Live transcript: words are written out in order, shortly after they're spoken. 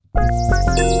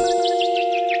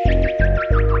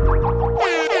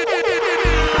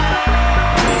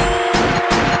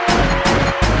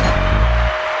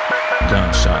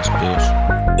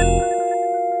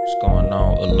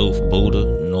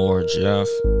Jeff.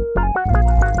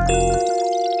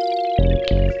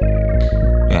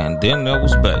 And then there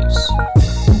was bass.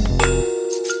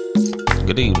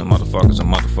 Good evening, motherfuckers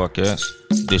and motherfuckers.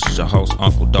 This is your host,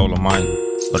 Uncle Dolomite,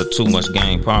 of the Too Much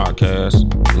Game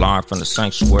Podcast, live from the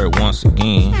sanctuary once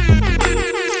again.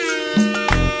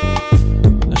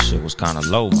 That shit was kind of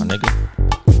low, my nigga.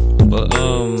 But,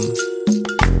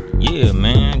 yeah,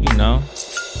 man, you know.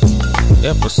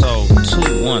 Episode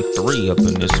 213 up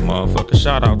in this motherfucker.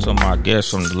 Shout out to my guest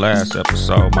from the last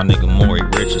episode, my nigga Maury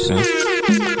Richardson.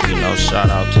 You know, shout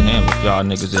out to him. If y'all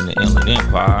niggas in the Inland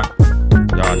Empire,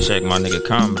 y'all check my nigga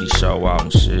comedy show out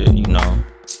and shit, you know.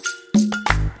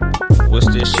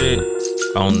 What's this shit?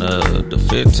 On the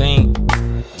 15th?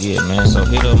 Yeah, man, so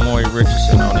hit up Maury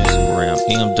Richardson on Instagram.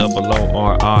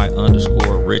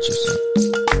 MOORI_Richardson.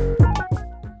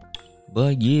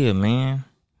 But yeah, man.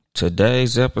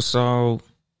 Today's episode,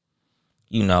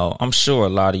 you know, I'm sure a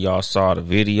lot of y'all saw the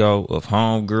video of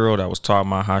homegirl that was talking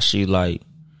about how she, like,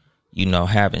 you know,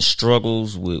 having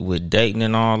struggles with dating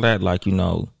and all that. Like, you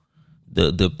know,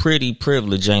 the pretty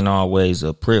privilege ain't always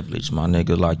a privilege, my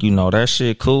nigga. Like, you know, that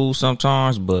shit cool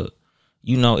sometimes, but,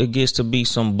 you know, it gets to be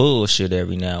some bullshit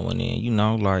every now and then. You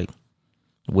know, like,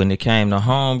 when it came to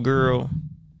homegirl,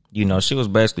 you know, she was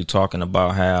basically talking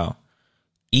about how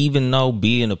even though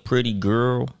being a pretty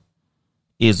girl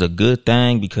is a good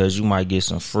thing because you might get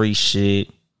some free shit.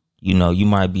 You know, you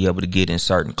might be able to get in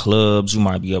certain clubs. You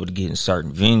might be able to get in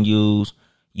certain venues.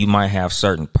 You might have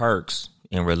certain perks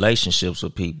in relationships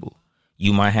with people.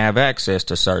 You might have access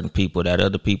to certain people that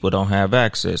other people don't have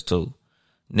access to.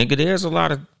 Nigga, there's a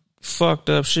lot of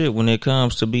fucked up shit when it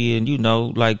comes to being, you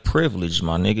know, like privileged,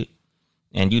 my nigga.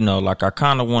 And, you know, like I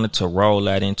kind of wanted to roll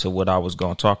that into what I was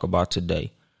going to talk about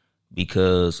today.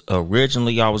 Because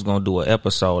originally I was going to do an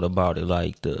episode about it,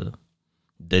 like the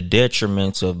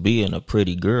detriments of being a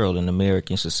pretty girl in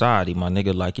American society, my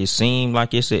nigga. Like, it seemed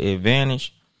like it's an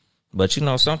advantage. But, you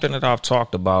know, something that I've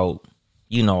talked about,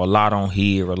 you know, a lot on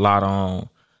here, a lot on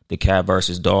the Cat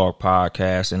vs. Dog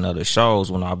podcast and other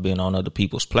shows when I've been on other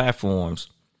people's platforms.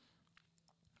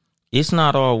 It's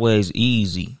not always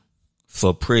easy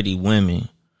for pretty women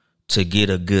to get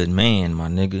a good man, my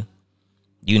nigga.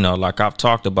 You know, like I've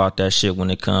talked about that shit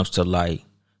when it comes to like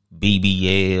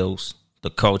BBLs, the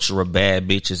culture of bad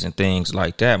bitches and things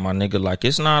like that, my nigga. Like,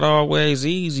 it's not always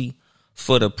easy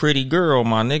for the pretty girl,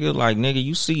 my nigga. Like, nigga,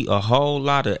 you see a whole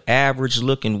lot of average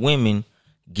looking women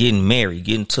getting married,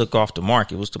 getting took off the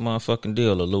market. What's the motherfucking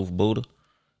deal, Aloof Buddha?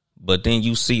 But then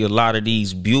you see a lot of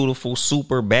these beautiful,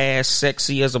 super bad,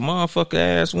 sexy as a motherfucker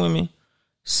ass women,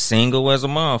 single as a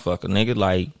motherfucker, nigga.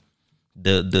 Like,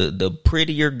 the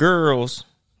prettier girls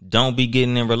don't be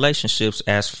getting in relationships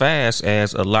as fast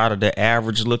as a lot of the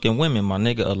average looking women, my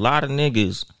nigga. A lot of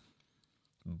niggas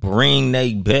bring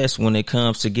they best when it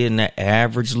comes to getting that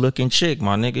average looking chick,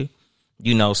 my nigga.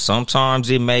 You know,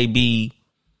 sometimes it may be,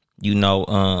 you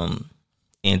know,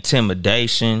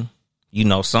 intimidation. You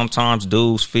know, sometimes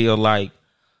dudes feel like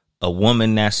a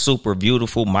woman that's super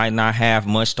beautiful might not have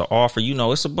much to offer. You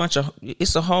know, it's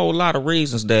a whole lot of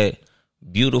reasons that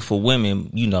beautiful women,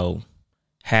 you know,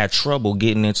 had trouble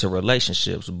getting into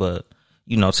relationships. But,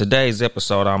 you know, today's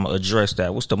episode, I'm going to address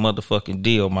that. What's the motherfucking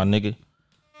deal, my nigga?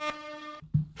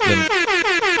 The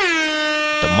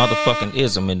motherfucking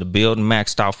ism in the building,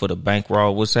 maxed out for the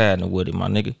bankroll. What's happening with it, my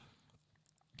nigga?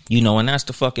 You know, and that's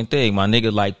the fucking thing, my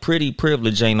nigga. Like, pretty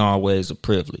privilege ain't always a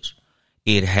privilege.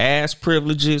 It has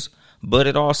privileges, but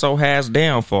it also has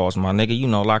downfalls, my nigga. You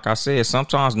know, like I said,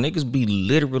 sometimes niggas be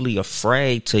literally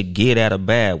afraid to get at a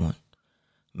bad one.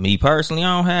 Me personally,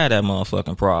 I don't have that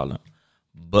motherfucking problem.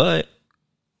 But,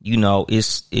 you know,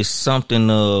 it's something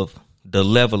of the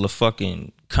level of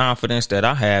fucking confidence that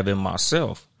I have in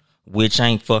myself, which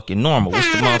ain't fucking normal. What's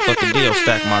the motherfucking deal?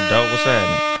 Stack my dough. What's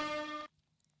happening?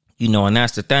 You know, and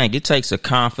that's the thing. It takes a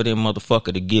confident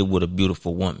motherfucker to get with a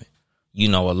beautiful woman. You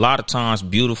know, a lot of times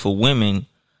beautiful women,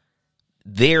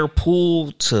 their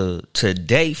pool to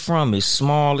date from is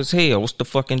small as hell. What's the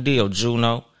fucking deal,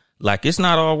 Juno? Like, it's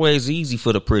not always easy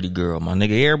for the pretty girl, my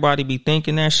nigga. Everybody be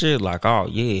thinking that shit like, oh,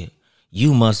 yeah,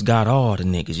 you must got all the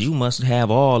niggas. You must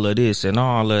have all of this and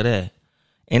all of that.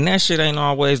 And that shit ain't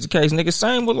always the case, nigga.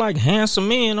 Same with, like, handsome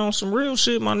men on some real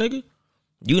shit, my nigga.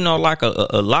 You know, like,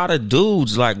 a lot of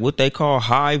dudes, like, what they call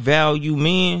high-value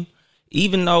men,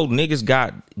 even though niggas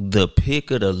got the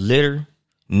pick of the litter,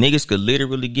 niggas could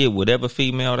literally get whatever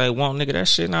female they want, nigga. That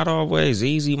shit not always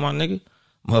easy, my nigga.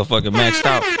 Motherfucking maxed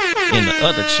out in the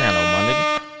other channel, my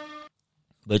nigga.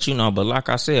 But, you know, but like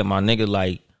I said, my nigga,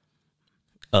 like,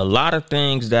 a lot of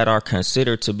things that are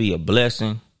considered to be a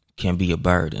blessing can be a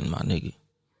burden, my nigga.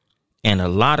 And a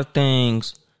lot of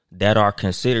things that are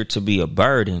considered to be a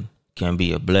burden can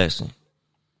be a blessing.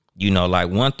 You know, like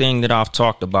one thing that I've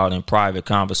talked about in private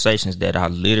conversations that I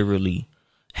literally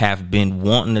have been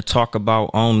wanting to talk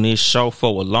about on this show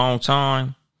for a long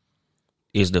time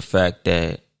is the fact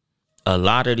that a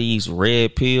lot of these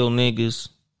red pill niggas,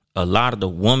 a lot of the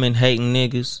woman hating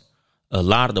niggas, a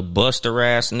lot of the buster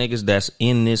ass niggas that's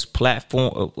in this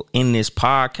platform, in this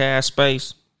podcast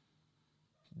space,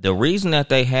 the reason that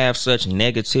they have such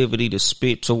negativity to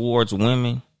spit towards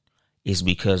women is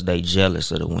because they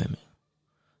jealous of the women.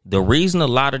 The reason a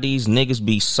lot of these niggas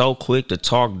be so quick to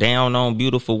talk down on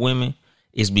beautiful women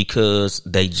is because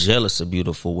they jealous of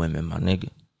beautiful women, my nigga.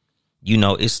 You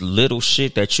know, it's little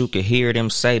shit that you can hear them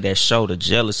say that show the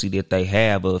jealousy that they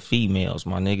have of females,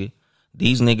 my nigga.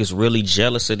 These niggas really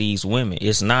jealous of these women.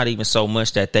 It's not even so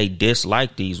much that they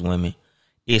dislike these women.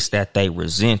 It's that they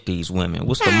resent these women.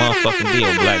 What's the motherfucking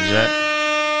deal,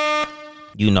 Blackjack?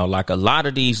 You know, like a lot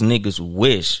of these niggas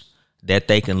wish that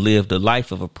they can live the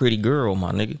life of a pretty girl,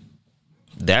 my nigga.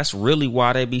 That's really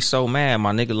why they be so mad,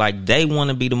 my nigga. Like, they want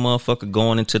to be the motherfucker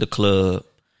going into the club,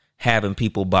 having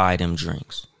people buy them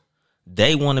drinks.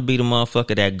 They want to be the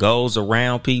motherfucker that goes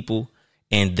around people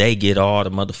and they get all the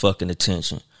motherfucking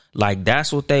attention. Like,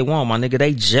 that's what they want, my nigga.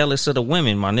 They jealous of the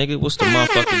women, my nigga. What's the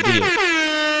motherfucking deal?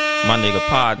 My nigga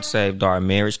Pod saved our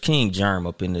marriage. King Germ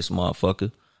up in this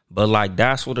motherfucker. But like,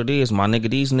 that's what it is, my nigga.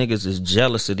 These niggas is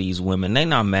jealous of these women. They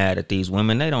not mad at these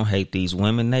women. They don't hate these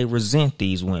women. They resent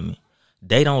these women.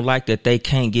 They don't like that they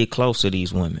can't get close to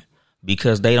these women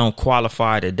because they don't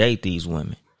qualify to date these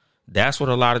women. That's what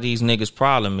a lot of these niggas'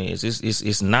 problem is.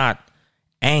 It's not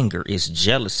anger. It's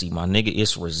jealousy, my nigga.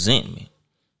 It's resentment.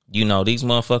 You know, these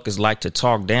motherfuckers like to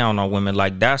talk down on women.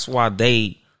 Like, that's why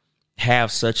they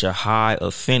have such a high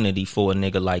affinity for a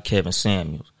nigga like Kevin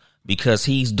Samuels, because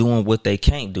he's doing what they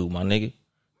can't do, my nigga.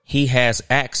 He has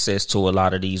access to a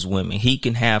lot of these women. He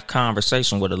can have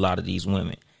conversation with a lot of these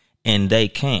women, and they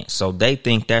can't. So they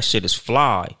think that shit is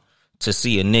fly to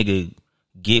see a nigga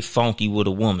get funky with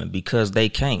a woman because they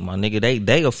can't, my nigga.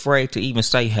 They afraid to even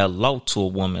say hello to a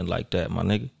woman like that, my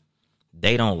nigga.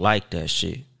 They don't like that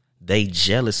shit. They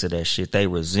jealous of that shit. They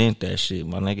resent that shit,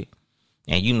 my nigga.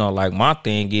 And you know, like, my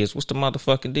thing is, what's the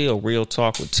motherfucking deal? Real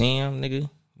talk with Tim, nigga.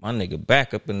 My nigga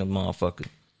back up in the motherfucker.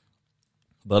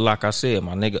 But like I said,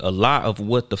 my nigga, a lot of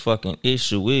what the fucking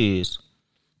issue is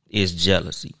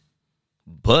jealousy.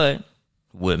 But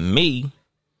with me,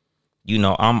 you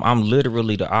know, I'm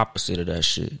literally the opposite of that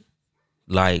shit.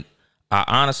 Like, I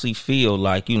honestly feel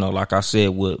like, you know, like I said,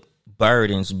 with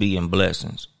burdens being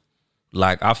blessings.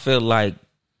 Like, I feel like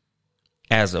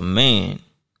as a man,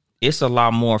 it's a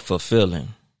lot more fulfilling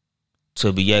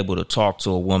to be able to talk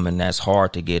to a woman that's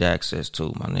hard to get access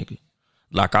to, my nigga.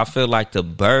 Like, I feel like the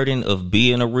burden of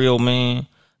being a real man,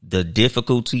 the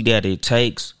difficulty that it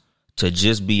takes to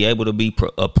just be able to be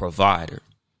a provider,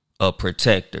 a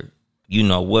protector, you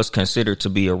know, what's considered to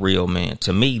be a real man.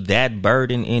 To me, that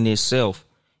burden in itself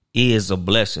is a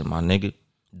blessing, my nigga.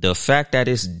 The fact that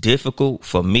it's difficult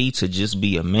for me to just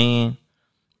be a man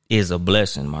is a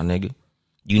blessing, my nigga.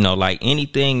 You know, like,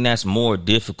 anything that's more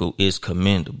difficult is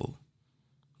commendable.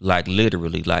 Like,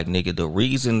 literally, like, nigga, the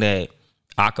reason that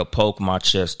I could poke my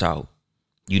chest out,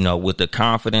 you know, with the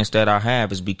confidence that I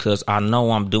have is because I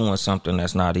know I'm doing something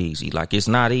that's not easy. Like, it's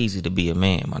not easy to be a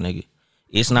man, my nigga.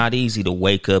 It's not easy to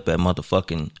wake up at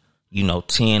motherfucking, you know,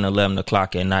 10, 11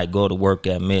 o'clock at night, go to work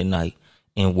at midnight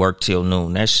and work till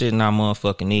noon. That shit not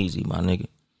motherfucking easy, my nigga.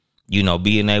 You know,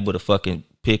 being able to fucking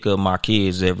pick up my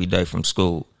kids every day from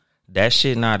school. That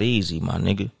shit not easy, my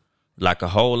nigga. Like, a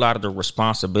whole lot of the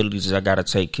responsibilities I got to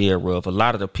take care of, a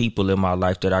lot of the people in my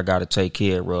life that I got to take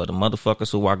care of, the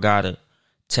motherfuckers who I got to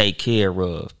take care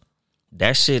of.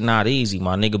 That shit not easy,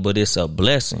 my nigga, but it's a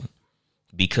blessing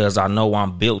because I know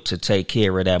I'm built to take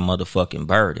care of that motherfucking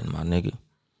burden, my nigga.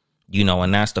 You know,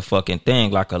 and that's the fucking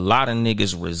thing. Like, a lot of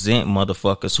niggas resent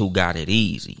motherfuckers who got it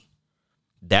easy.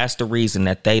 That's the reason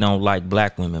that they don't like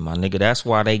black women, my nigga. That's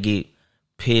why they get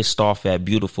pissed off at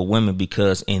beautiful women,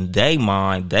 because in their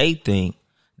mind, they think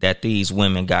that these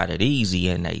women got it easy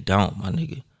and they don't, my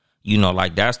nigga. You know,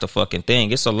 like, that's the fucking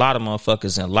thing. It's a lot of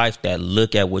motherfuckers in life that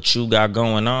look at what you got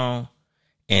going on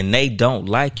and they don't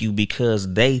like you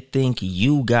because they think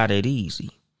you got it easy.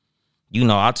 You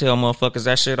know, I tell motherfuckers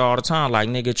that shit all the time. Like,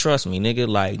 nigga, trust me, nigga,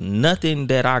 like, nothing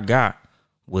that I got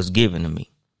was given to me.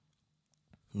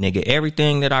 Nigga,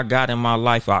 everything that I got in my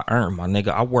life, I earned, my nigga.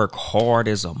 I work hard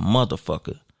as a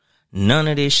motherfucker. None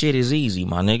of this shit is easy,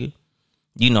 my nigga.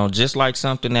 You know, just like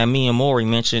something that me and Maury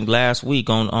mentioned last week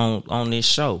on this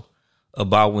show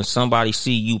about when somebody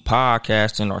see you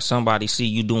podcasting or somebody see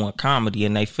you doing comedy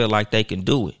and they feel like they can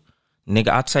do it. nigga,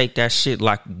 I take that shit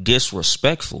like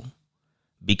disrespectful.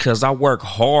 Because I work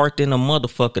hard than a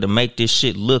motherfucker to make this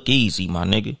shit look easy, my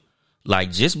nigga.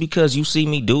 Like, just because you see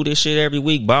me do this shit every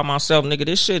week by myself, nigga,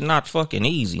 this shit not fucking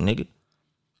easy, nigga.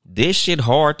 This shit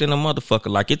hard than a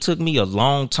motherfucker. Like, it took me a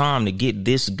long time to get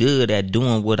this good at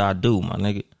doing what I do, my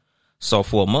nigga. So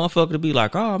for a motherfucker to be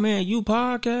like, oh, man, you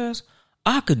podcast?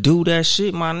 I could do that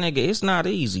shit, my nigga. It's not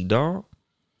easy, dog.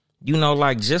 You know,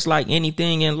 like, just like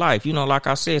anything in life, you know, like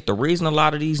I said, the reason a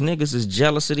lot of these niggas is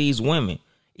jealous of these women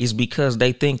is because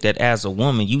they think that as a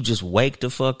woman, you just wake the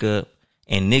fuck up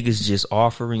and niggas just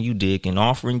offering you dick and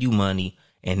offering you money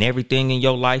and everything in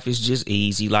your life is just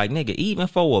easy. Like, nigga, even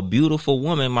for a beautiful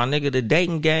woman, my nigga, the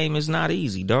dating game is not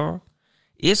easy, dog.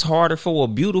 It's harder for a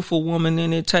beautiful woman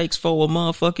than it takes for a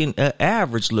motherfucking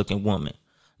average looking woman.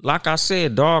 Like I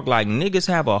said, dog, like niggas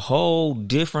have a whole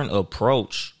different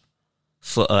approach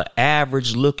for an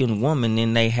average looking woman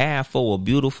than they have for a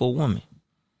beautiful woman.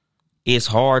 It's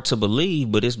hard to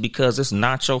believe, but it's because it's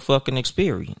not your fucking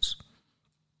experience.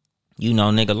 You know,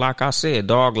 nigga, like I said,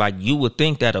 dog, like you would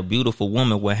think that a beautiful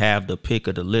woman would have the pick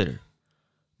of the litter.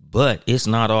 But it's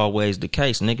not always the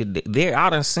case, nigga. I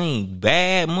done seen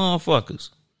bad motherfuckers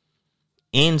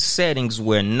in settings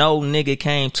where no nigga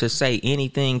came to say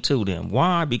anything to them.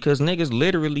 Why? Because niggas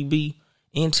literally be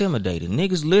intimidated.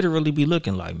 Niggas literally be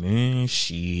looking like, man,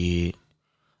 shit.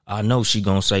 I know she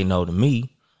gonna say no to me.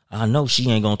 I know she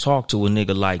ain't gonna talk to a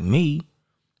nigga like me.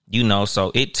 You know,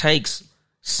 so it takes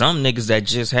some niggas that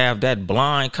just have that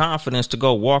blind confidence to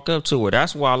go walk up to her.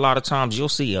 That's why a lot of times you'll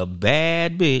see a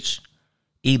bad bitch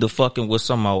either fucking with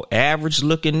some old average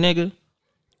looking nigga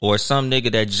or some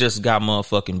nigga that just got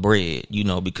motherfucking bread, you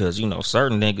know, because, you know,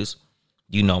 certain niggas,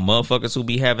 you know, motherfuckers who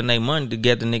be having their money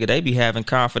together, nigga, they be having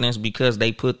confidence because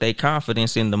they put their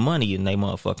confidence in the money in their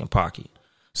motherfucking pocket.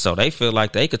 So they feel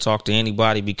like they could talk to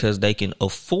anybody because they can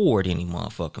afford any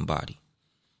motherfucking body.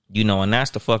 You know, and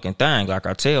that's the fucking thing. Like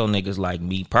I tell niggas like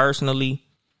me personally,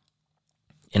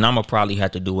 and I'm going to probably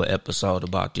have to do an episode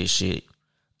about this shit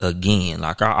again.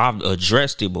 Like I've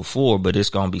addressed it before, but it's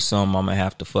going to be something I'm going to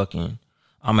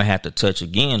have to touch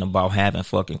again about having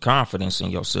fucking confidence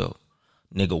in yourself.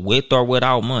 Nigga, with or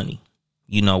without money.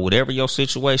 You know, whatever your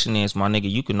situation is, my nigga,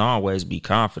 you can always be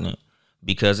confident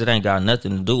because it ain't got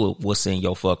nothing to do with what's in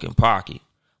your fucking pocket.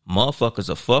 Motherfuckers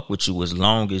will fuck with you as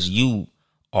long as you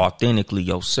authentically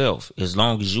yourself, as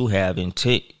long as you have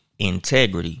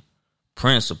integrity,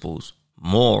 principles,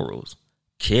 morals,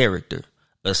 character,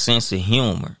 a sense of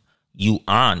humor, you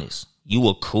honest, you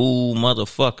a cool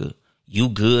motherfucker, you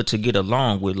good to get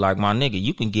along with. Like, my nigga,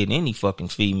 you can get any fucking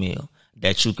female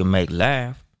that you can make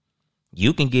laugh.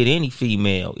 You can get any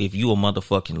female if you a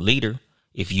motherfucking leader,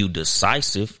 if you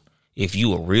decisive, if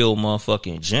you a real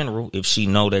motherfucking general, if she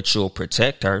know that you'll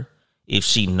protect her, if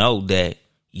she know that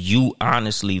you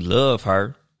honestly love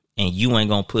her and you ain't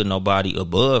gonna put nobody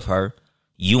above her.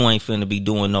 You ain't finna be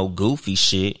doing no goofy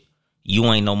shit. You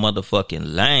ain't no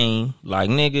motherfucking lame. Like,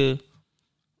 nigga,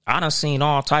 I done seen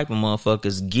all type of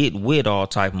motherfuckers get with all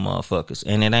type of motherfuckers.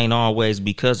 And it ain't always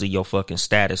because of your fucking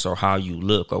status or how you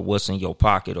look or what's in your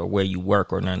pocket or where you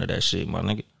work or none of that shit, my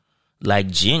nigga. Like,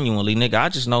 genuinely, nigga, I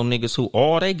just know niggas who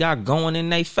all they got going in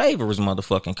their favor is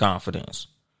motherfucking confidence.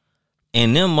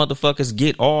 And them motherfuckers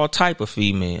get all type of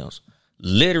females.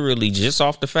 Literally just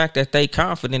off the fact that they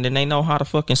confident and they know how to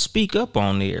fucking speak up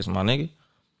on theirs, my nigga.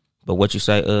 But what you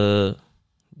say,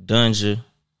 Dunja,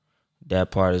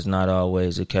 that part is not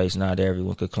always the case. Not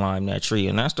everyone could climb that tree.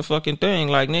 And that's the fucking thing.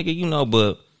 Like, nigga, you know,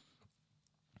 but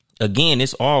again,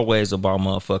 it's always about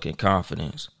motherfucking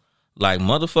confidence. Like,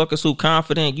 motherfuckers who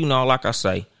confident, you know, like I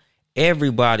say,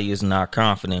 everybody is not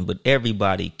confident, but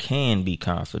everybody can be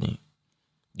confident.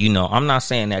 You know, I'm not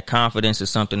saying that confidence is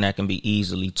something that can be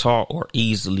easily taught or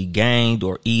easily gained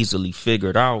or easily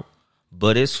figured out,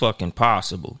 but it's fucking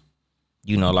possible.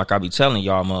 You know, like I be telling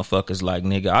y'all motherfuckers, like,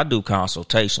 nigga, I do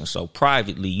consultation. So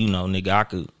privately, you know, nigga, I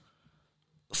could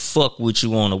fuck with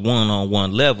you on a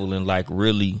one-on-one level and like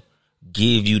really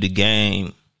give you the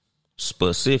game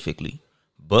specifically.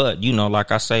 But, you know,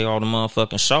 like I say all the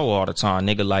motherfucking show all the time,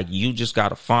 nigga, like you just got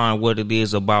to find what it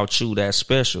is about you that's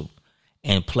special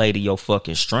and play to your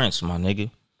fucking strengths, my nigga.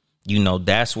 You know,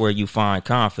 that's where you find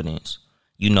confidence.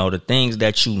 You know, the things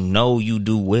that you know you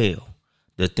do well,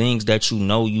 the things that you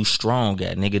know you strong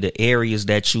at, nigga, the areas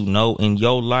that you know in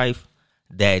your life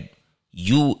that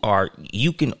you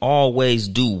can always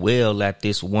do well at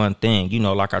this one thing. You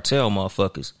know, like I tell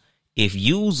motherfuckers, if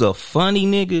you's a funny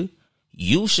nigga,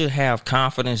 you should have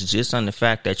confidence just on the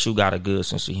fact that you got a good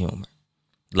sense of humor.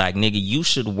 Like, nigga, you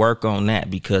should work on that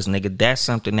because, nigga, that's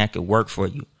something that could work for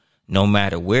you. No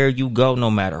matter where you go, no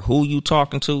matter who you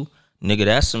talking to, Nigga,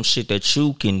 that's some shit that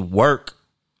you can work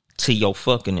to your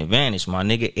fucking advantage, my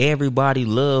nigga. Everybody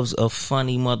loves a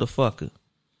funny motherfucker.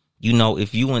 You know,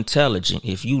 if you intelligent,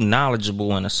 if you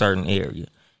knowledgeable in a certain area,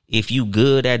 if you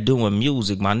good at doing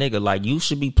music, my nigga, like, you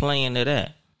should be playing to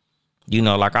that. You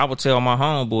know, like I would tell my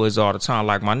homeboys all the time,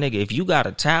 like, my nigga, if you got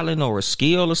a talent or a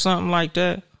skill or something like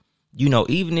that, you know,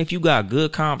 even if you got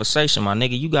good conversation, my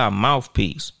nigga, you got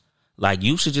mouthpiece. Like,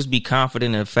 you should just be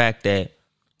confident in the fact that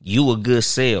you a good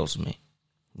salesman.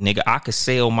 Nigga, I could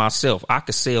sell myself. I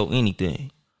could sell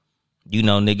anything. You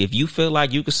know, nigga, if you feel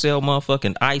like you could sell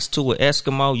motherfucking ice to an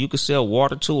Eskimo, you could sell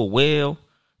water to a whale,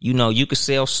 you know, you could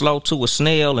sell slow to a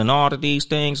snail and all of these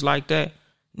things like that.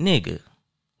 Nigga,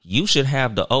 you should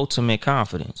have the ultimate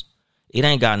confidence. It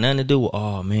ain't got nothing to do with,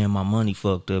 oh, man, my money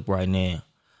fucked up right now.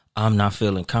 I'm not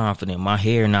feeling confident. My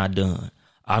hair not done.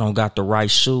 I don't got the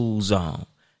right shoes on.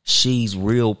 She's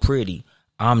real pretty.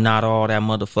 I'm not all that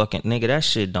motherfucking nigga. That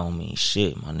shit don't mean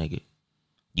shit, my nigga.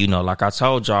 You know, like I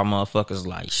told y'all motherfuckers,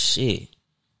 like, shit.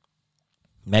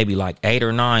 Maybe like 8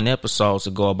 or 9 episodes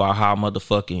ago about how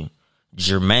motherfucking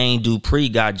Jermaine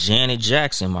Dupri got Janet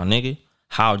Jackson, my nigga.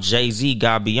 How Jay-Z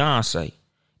got Beyonce.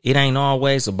 It ain't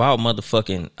always about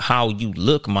motherfucking how you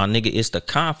look, my nigga. It's the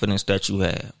confidence that you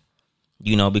have.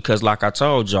 You know, because like I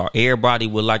told y'all, everybody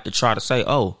would like to try to say,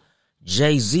 oh,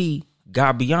 Jay-Z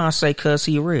got Beyonce because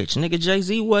he rich. Nigga,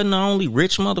 Jay-Z wasn't the only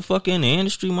rich motherfucker in the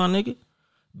industry, my nigga.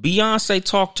 Beyonce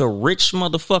talked to rich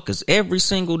motherfuckers every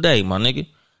single day, my nigga.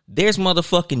 There's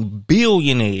motherfucking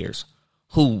billionaires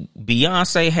who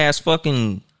Beyonce has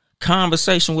fucking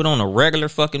conversation with on a regular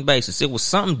fucking basis. It was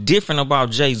something different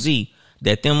about Jay-Z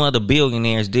that them other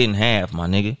billionaires didn't have, my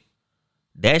nigga.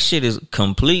 That shit is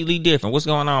completely different. What's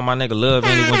going on, my nigga? Love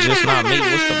anyone, just not me.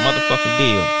 What's the motherfucking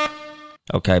deal?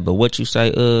 Okay, but what you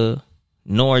say,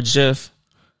 Nor Jeff?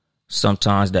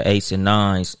 Sometimes the 8s and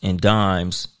 9s and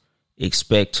dimes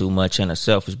expect too much and are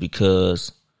selfish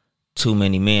because too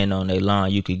many men on their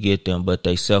line, you could get them, but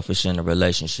they selfish in a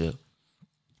relationship.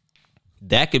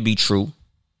 That could be true,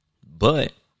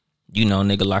 but, you know,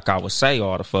 nigga, like I would say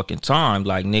all the fucking time,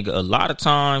 like, nigga, a lot of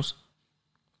times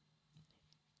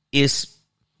it's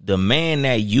the man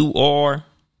that you are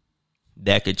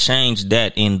that could change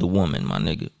that in the woman, my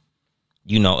nigga.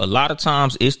 You know, a lot of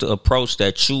times it's the approach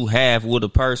that you have with a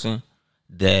person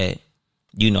that,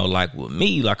 you know, like with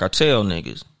me, like I tell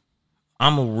niggas,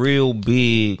 I'm a real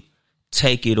big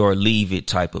take it or leave it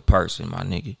type of person, my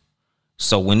nigga.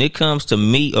 So when it comes to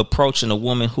me approaching a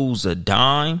woman who's a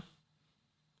dime,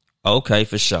 okay,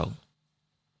 for sure.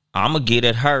 I'm going to get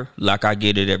at her like I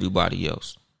get at everybody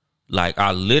else. Like,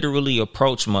 I literally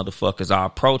approach motherfuckers. I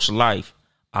approach life.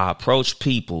 I approach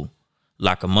people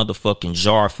like a motherfucking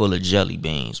jar full of jelly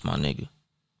beans, my nigga.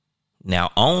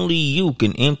 Now, only you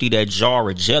can empty that jar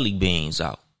of jelly beans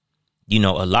out. You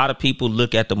know, a lot of people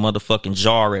look at the motherfucking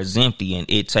jar as empty and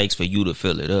it takes for you to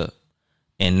fill it up.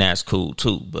 And that's cool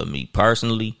too. But me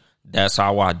personally, that's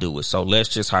how I do it. So let's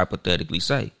just hypothetically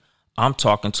say I'm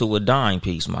talking to a dime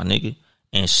piece, my nigga.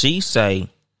 And she say,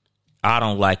 I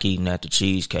don't like eating at the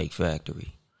Cheesecake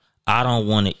Factory. I don't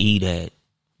want to eat at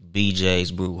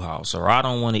BJ's Brew House. Or I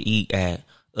don't want to eat at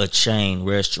a chain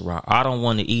restaurant. I don't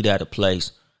want to eat at a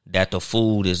place that the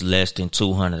food is less than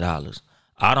 $200.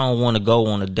 I don't want to go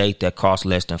on a date that costs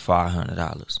less than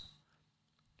 $500.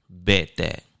 Bet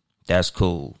that. That's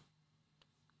cool.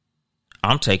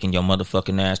 I'm taking your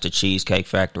motherfucking ass to Cheesecake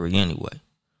Factory anyway.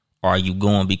 Are you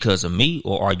going because of me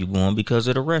or are you going because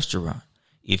of the restaurant?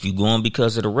 If you going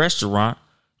because of the restaurant,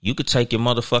 you could take your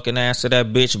motherfucking ass to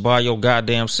that bitch by your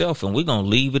goddamn self and we gonna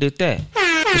leave it at that.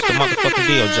 What's the motherfucking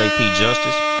deal, JP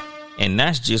Justice? And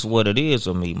that's just what it is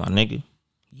with me, my nigga.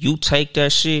 You take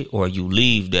that shit or you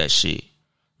leave that shit.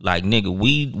 Like, nigga,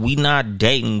 we not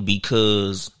dating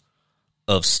because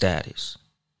of status.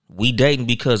 We dating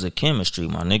because of chemistry,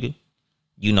 my nigga.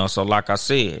 You know, so like I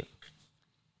said,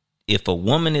 if a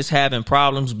woman is having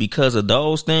problems because of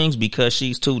those things, because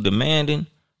she's too demanding,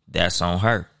 that's on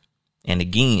her. And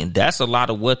again, that's a lot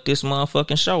of what this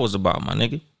motherfucking show is about, my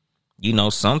nigga. You know,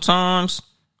 sometimes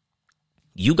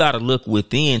you got to look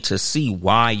within to see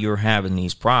why you're having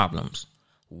these problems.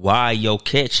 Why your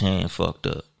catch hand fucked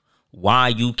up. Why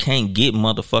you can't get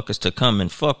motherfuckers to come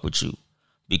and fuck with you.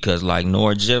 Because like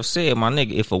Nora Jeff said, my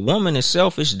nigga, if a woman is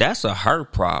selfish, that's a her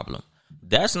problem.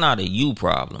 That's not a you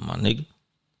problem, my nigga.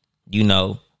 You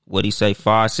know, what he say,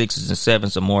 5, 6s, and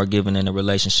 7s are more given in a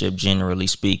relationship, generally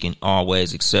speaking,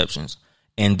 always exceptions.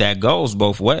 And that goes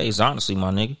both ways, honestly,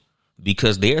 my nigga.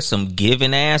 Because there's some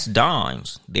giving ass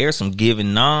dimes. There's some giving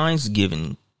 9s,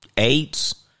 giving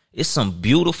 8s. It's some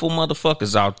beautiful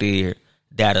motherfuckers out there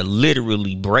that'll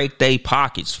literally break their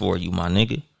pockets for you, my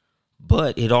nigga.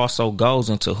 But it also goes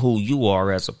into who you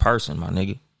are as a person, my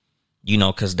nigga. You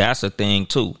know, because that's a thing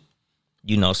too.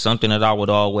 You know, something that I would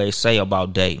always say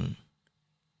about dating.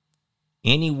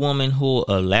 Any woman who'll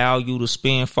allow you to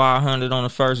spend $500 on the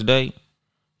first date,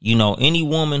 you know, any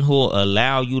woman who'll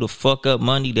allow you to fuck up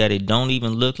money that it don't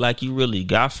even look like you really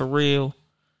got for real,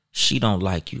 she don't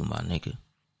like you, my nigga.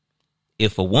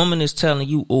 If a woman is telling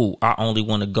you, oh, I only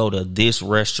want to go to this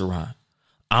restaurant,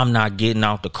 I'm not getting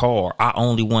out the car, I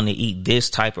only want to eat this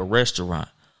type of restaurant,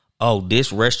 oh,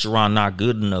 this restaurant not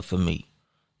good enough for me,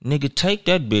 nigga, take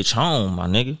that bitch home, my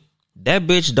nigga. That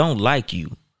bitch don't like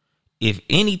you. If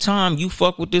anytime you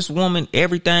fuck with this woman,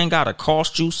 everything gotta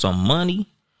cost you some money,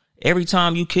 every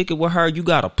time you kick it with her, you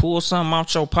gotta pull something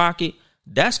out your pocket,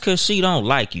 that's cause she don't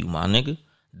like you, my nigga.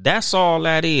 That's all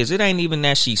that is. It ain't even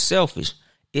that she's selfish.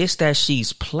 It's that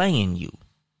she's playing you.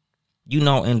 You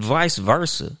know, and vice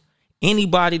versa.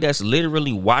 Anybody that's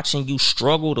literally watching you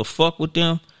struggle to fuck with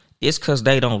them, it's cause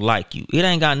they don't like you. It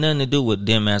ain't got nothing to do with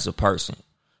them as a person.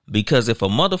 Because if a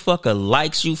motherfucker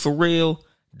likes you for real,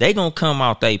 they gonna come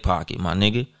out they pocket, my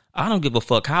nigga. I don't give a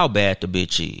fuck how bad the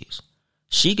bitch is.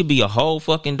 She could be a whole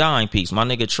fucking dime piece, my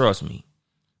nigga, trust me.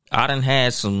 I done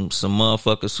had some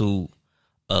motherfuckers who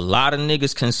a lot of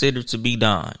niggas considered to be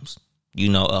dimes. You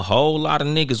know, a whole lot of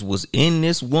niggas was in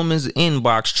this woman's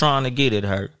inbox trying to get at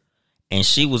her. And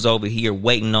she was over here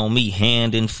waiting on me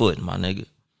hand and foot, my nigga.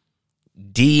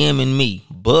 DMing me,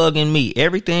 bugging me.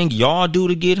 Everything y'all do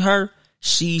to get her,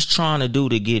 she's trying to do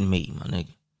to get me, my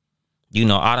nigga. You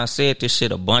know, I done said this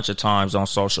shit a bunch of times on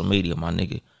social media, my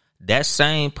nigga. That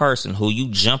same person who you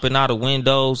jumping out of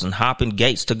windows and hopping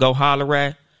gates to go holler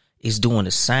at is doing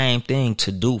the same thing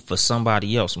to do for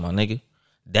somebody else, my nigga.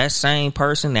 That same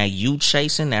person that you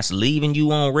chasing that's leaving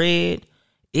you on red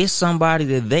is somebody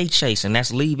that they chasing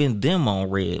that's leaving them on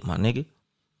red, my nigga.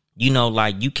 You know,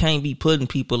 like, you can't be putting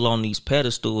people on these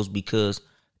pedestals because,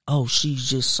 oh, she's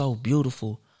just so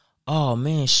beautiful. Oh,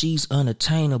 man, she's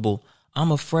unattainable.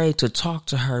 I'm afraid to talk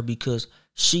to her because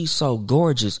she's so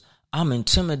gorgeous. I'm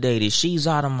intimidated. She's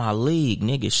out of my league,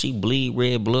 nigga. She bleed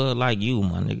red blood like you,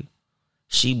 my nigga.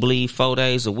 She bleed 4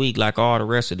 days a week like all the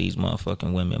rest of these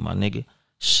motherfucking women, my nigga.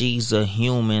 She's a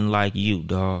human like you,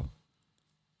 dog.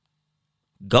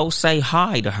 Go say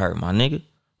hi to her, my nigga.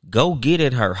 Go get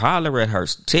at her. Holler at her.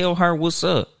 Tell her what's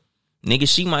up. Nigga,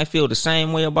 she might feel the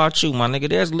same way about you, my nigga.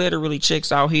 There's literally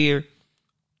chicks out here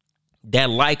that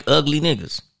like ugly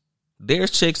niggas. There's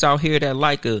chicks out here that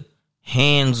like a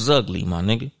hands ugly, my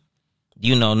nigga.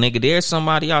 You know, nigga, there's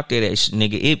somebody out there that,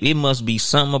 nigga, it must be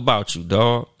something about you,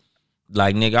 dog.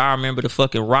 Like, nigga, I remember the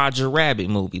fucking Roger Rabbit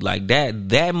movie. Like,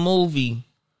 that movie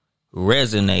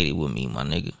resonated with me, my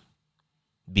nigga.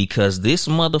 Because this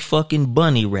motherfucking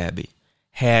bunny rabbit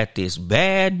had this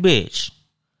bad bitch.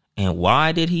 And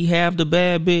why did he have the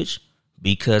bad bitch?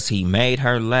 Because he made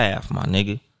her laugh, my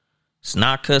nigga. It's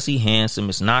not because he handsome.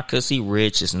 It's not because he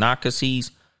rich. It's not because he's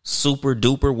super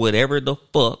duper whatever the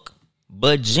fuck.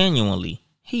 But genuinely,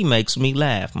 he makes me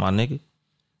laugh, my nigga.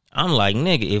 I'm like,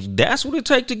 nigga, if that's what it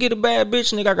take to get a bad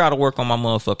bitch, nigga, I got to work on my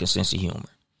motherfucking sense of humor.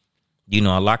 You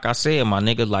know, like I said, my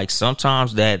nigga, like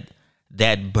sometimes that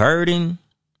burden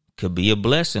could be a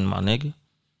blessing, my nigga.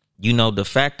 You know, the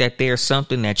fact that there's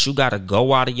something that you got to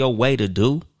go out of your way to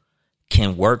do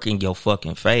can work in your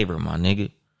fucking favor, my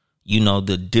nigga. You know,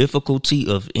 the difficulty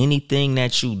of anything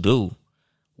that you do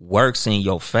works in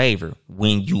your favor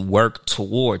when you work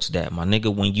towards that, my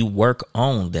nigga, when you work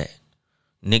on that.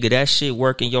 Nigga, that shit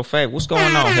work in your favor. What's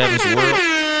going on, Heaven's World?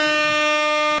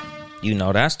 You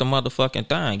know, that's the motherfucking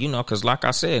thing, you know, because like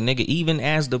I said, nigga, even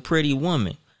as the pretty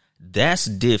woman, that's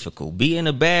difficult. Being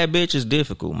a bad bitch is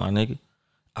difficult, my nigga.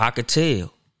 I could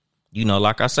tell. You know,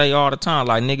 like I say all the time,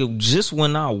 like, nigga, just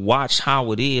when I watch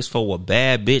how it is for a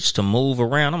bad bitch to move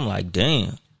around, I'm like,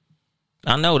 damn,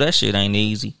 I know that shit ain't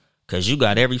easy. Because you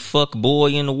got every fuck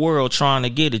boy in the world trying to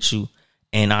get at you.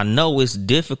 And I know it's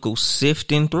difficult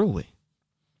sifting through it.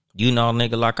 You know,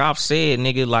 nigga, like I've said,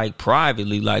 nigga, like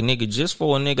privately, like, nigga, just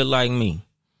for a nigga like me.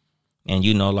 And,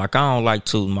 you know, like, I don't like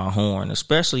tooting my horn,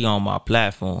 especially on my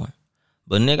platform.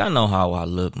 But, nigga, I know how I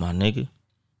look, my nigga.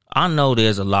 I know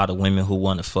there's a lot of women who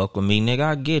want to fuck with me, nigga.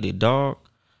 I get it, dog.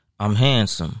 I'm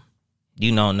handsome.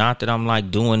 You know, not that I'm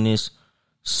like doing this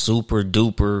super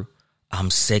duper, I'm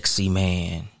sexy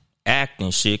man acting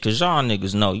shit. Cause y'all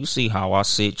niggas know, you see how I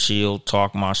sit, chill,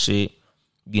 talk my shit.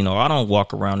 You know, I don't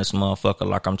walk around this motherfucker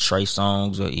like I'm Trey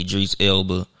Songz or Idris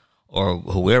Elba or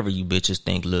whoever you bitches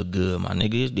think look good, my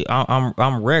nigga.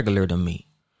 I'm regular to me.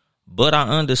 But I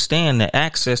understand the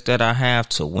access that I have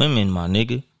to women, my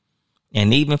nigga.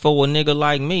 And even for a nigga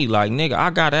like me, like, nigga, I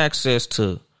got access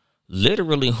to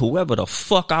literally whoever the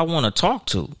fuck I want to talk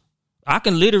to. I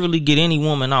can literally get any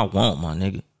woman I want, my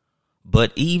nigga.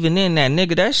 But even in that,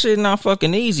 nigga, that shit not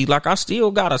fucking easy. Like, I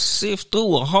still gotta sift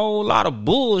through a whole lot of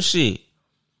bullshit.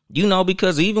 You know,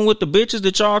 because even with the bitches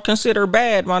that y'all consider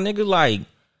bad, my nigga, like,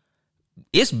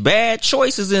 it's bad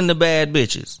choices in the bad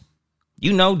bitches.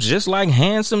 You know, just like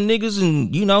handsome niggas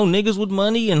and, you know, niggas with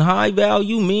money and high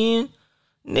value men.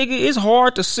 Nigga, it's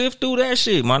hard to sift through that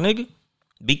shit, my nigga.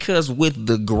 Because with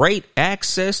the great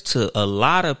access to a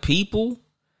lot of people,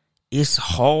 it's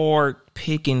hard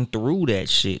picking through that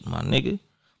shit, my nigga.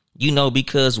 You know,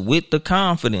 because with the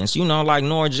confidence, you know, like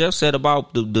Nora Jeff said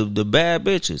about the bad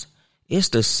bitches, it's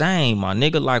the same, my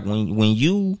nigga. Like when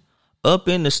you up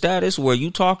in the status where you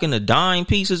talking to dime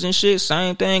pieces and shit,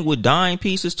 same thing with dime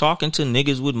pieces talking to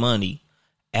niggas with money,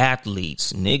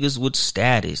 athletes, niggas with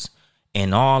status,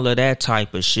 and all of that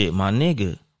type of shit, my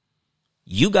nigga.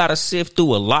 You gotta sift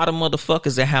through a lot of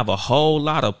motherfuckers that have a whole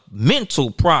lot of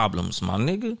mental problems, my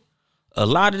nigga. A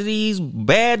lot of these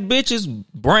bad bitches,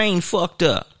 brain fucked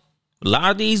up. A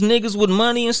lot of these niggas with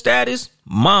money and status,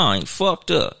 mind fucked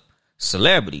up.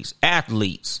 Celebrities,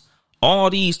 athletes, all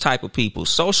these type of people,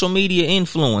 social media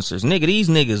influencers, nigga, these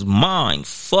niggas mind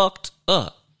fucked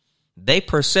up. They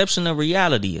perception of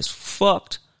reality is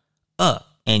fucked up.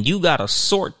 And you gotta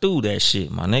sort through that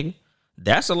shit, my nigga.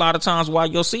 That's a lot of times why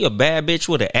you'll see a bad bitch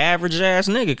with an average ass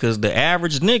nigga, because the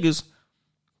average niggas,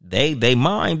 they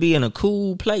mind be in a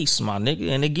cool place, my nigga.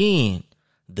 And again,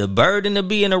 the burden of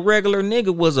being a regular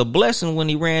nigga was a blessing when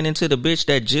he ran into the bitch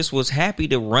that just was happy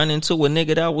to run into a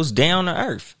nigga that was down to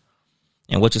earth.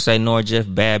 And what you say, Nora Jeff,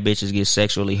 bad bitches get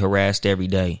sexually harassed every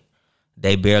day.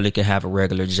 They barely can have a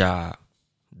regular job.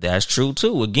 That's true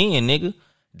too. Again, nigga,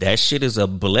 that shit is a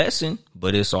blessing,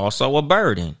 but it's also a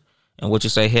burden. And what you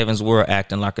say, Heaven's World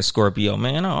acting like a Scorpio.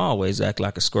 Man, I always act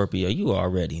like a Scorpio. You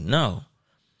already know.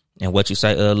 And what you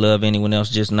say, love anyone else,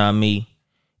 just not me.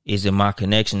 Is it my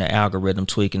connection, the algorithm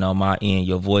tweaking on my end?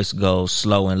 Your voice goes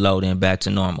slow and low, then back to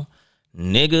normal.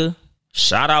 Nigga,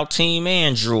 shout out Team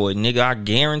Android. Nigga, I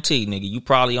guarantee, nigga, you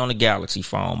probably on the Galaxy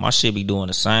phone. My shit be doing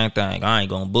the same thing. I ain't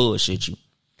gonna bullshit you.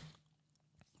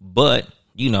 But,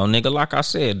 you know, nigga, like I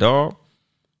said, dog,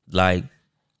 like,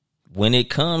 when it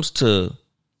comes to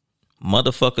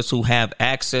motherfuckers who have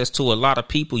access to a lot of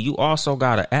people, you also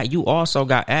got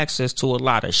access to a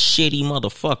lot of shitty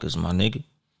motherfuckers, my nigga.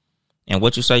 And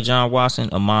what you say, John Watson?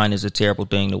 A mind is a terrible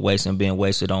thing to waste and being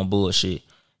wasted on bullshit.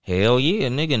 Hell yeah,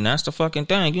 nigga, and that's the fucking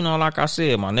thing. You know, like I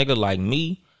said, my nigga, like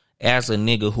me, as a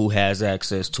nigga who has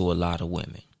access to a lot of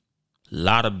women, a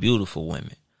lot of beautiful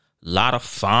women, a lot of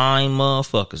fine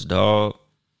motherfuckers, dog.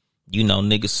 You know,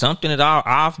 nigga, something that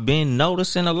I've been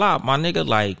noticing a lot, my nigga,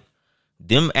 like,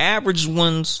 them average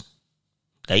ones,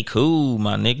 they cool,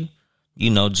 my nigga. You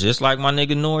know, just like my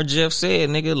nigga Nora Jeff said,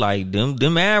 nigga, like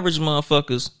them average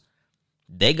motherfuckers,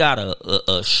 they got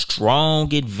a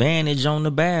strong advantage on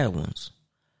the bad ones.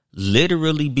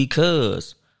 Literally,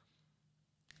 because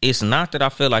it's not that I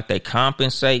feel like they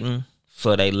compensating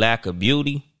for their lack of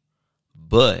beauty,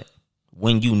 but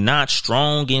when you not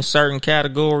strong in certain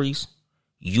categories,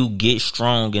 you get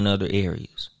strong in other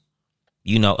areas.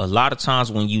 You know, a lot of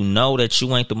times when you know that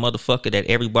you ain't the motherfucker that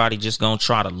everybody just gonna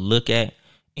try to look at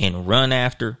and run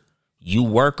after, you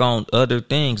work on other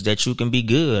things that you can be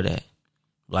good at.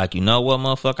 Like, you know what,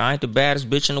 motherfucker, I ain't the baddest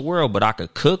bitch in the world, but I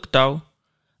could cook, though.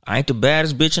 I ain't the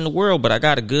baddest bitch in the world, but I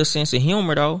got a good sense of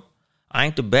humor, though. I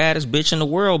ain't the baddest bitch in the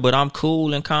world, but I'm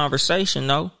cool in conversation,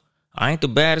 though. I ain't the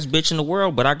baddest bitch in the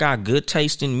world, but I got good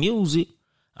taste in music.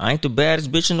 I ain't the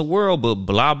baddest bitch in the world, but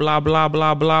blah, blah, blah,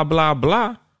 blah, blah, blah,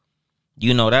 blah.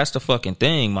 You know, that's the fucking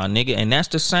thing, my nigga. And that's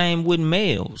the same with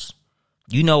males.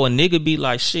 You know, a nigga be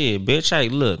like, shit, bitch, hey,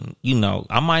 look, you know,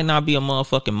 I might not be a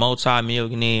motherfucking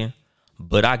multi-millionaire,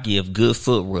 but I give good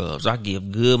foot rubs. I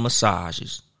give good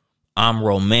massages. I'm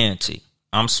romantic.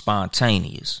 I'm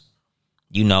spontaneous.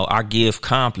 You know, I give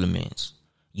compliments.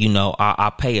 You know,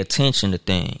 I pay attention to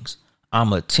things.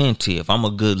 I'm attentive. I'm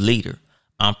a good leader.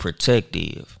 I'm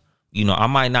protective. You know, I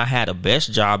might not have the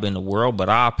best job in the world, but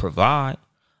I'll provide.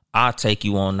 I'll take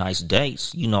you on nice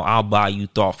dates. You know, I'll buy you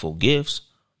thoughtful gifts.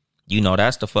 You know,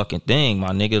 that's the fucking thing, my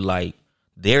nigga. Like,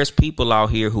 there's people out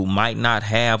here who might not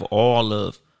have all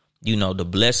of, you know, the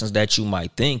blessings that you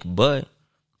might think, but,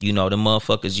 you know, the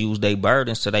motherfuckers use their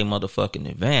burdens to their motherfucking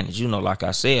advantage. You know, like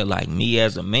I said, like me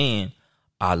as a man,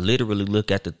 I literally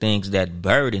look at the things that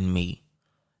burden me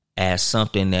as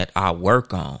something that I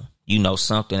work on. You know,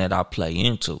 something that I play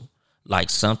into. Like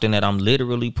something that I'm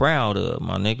literally proud of,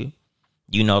 my nigga.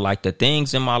 You know, like the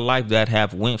things in my life that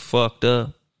have went fucked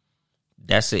up,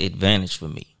 that's an advantage for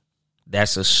me.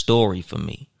 That's a story for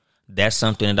me. That's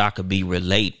something that I could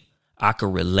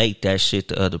relate that shit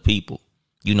to other people.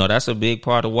 You know, that's a big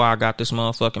part of why I got this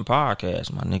motherfucking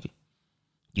podcast, my nigga.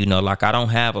 You know, like, I don't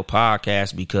have a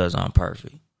podcast because I'm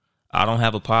perfect. I don't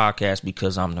have a podcast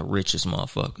because I'm the richest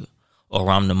motherfucker or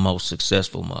I'm the most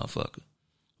successful motherfucker.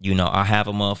 You know, I have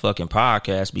a motherfucking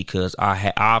podcast because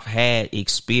I've had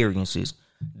experiences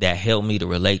that help me to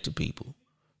relate to people.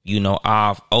 You know,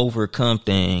 I've overcome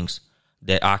things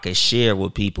that I could share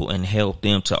with people and help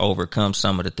them to overcome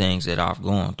some of the things that I've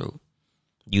gone through.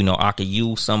 You know, I could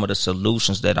use some of the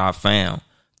solutions that I've found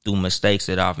through mistakes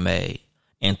that I've made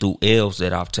and through L's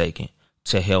that I've taken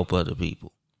to help other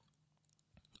people.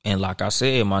 And like I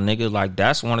said, my nigga, like,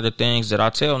 that's one of the things that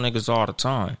I tell niggas all the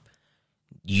time.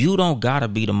 You don't gotta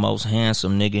be the most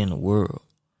handsome nigga in the world.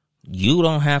 You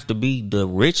don't have to be the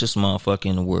richest motherfucker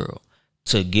in the world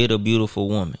to get a beautiful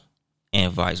woman,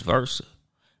 and vice versa.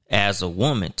 As a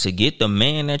woman, to get the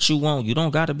man that you want, you don't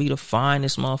gotta be the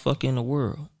finest motherfucker in the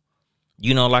world.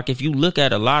 You know, like, if you look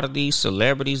at a lot of these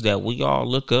celebrities that we all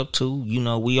look up to, you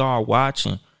know, we all watch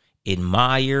and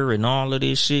admire and all of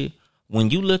this shit. When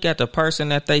you look at the person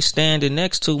that they standing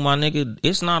next to, my nigga,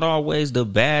 it's not always the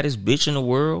baddest bitch in the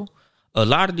world. A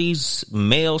lot of these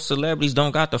male celebrities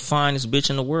don't got the finest bitch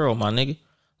in the world, my nigga.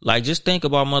 Like, just think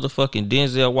about motherfucking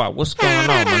Denzel Watt. What's going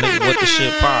on, my nigga? What the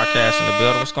shit podcast in the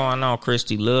building? What's going on,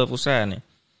 Christy Love? What's happening?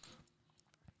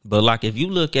 But, like, if you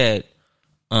look at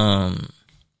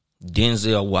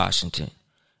Denzel Washington,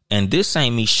 and this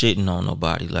ain't me shitting on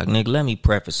nobody. Like, nigga, let me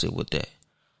preface it with that.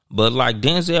 But, like,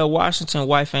 Denzel Washington's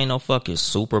wife ain't no fucking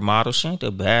supermodel. She ain't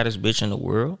the baddest bitch in the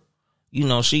world. You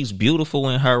know, she's beautiful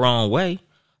in her own way.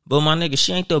 But, my nigga,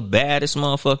 she ain't the baddest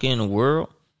motherfucker in the world.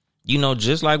 You know,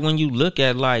 just like when you look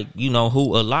at, like, you know,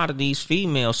 who a lot of these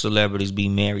female celebrities be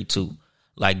married to.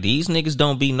 Like, these niggas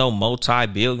don't be no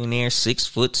multi-billionaire, 6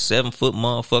 foot, 7 foot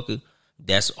motherfucker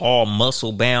that's all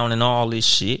muscle bound and all this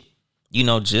shit. You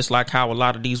know, just like how a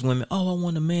lot of these women, oh, I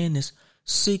want a man that's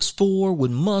 6'4"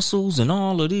 with muscles and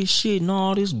all of this shit and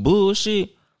all this bullshit.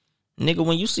 Nigga,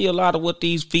 when you see a lot of what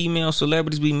these female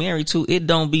celebrities be married to, it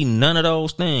don't be none of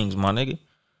those things, my nigga.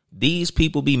 These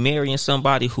people be marrying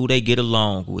somebody who they get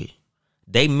along with.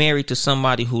 They married to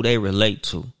somebody who they relate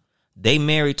to. They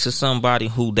married to somebody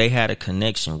who they had a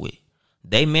connection with.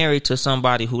 They married to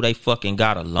somebody who they fucking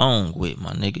got along with,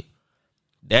 my nigga.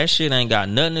 That shit ain't got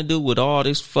nothing to do with all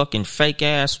this fucking fake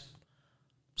ass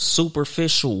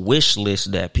superficial wish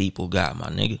list that people got, my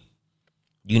nigga.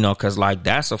 You know, cause like,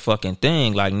 that's a fucking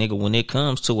thing. Like, nigga, when it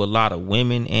comes to a lot of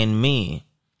women and men,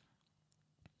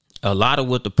 a lot of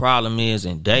what the problem is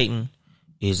in dating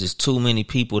is it's too many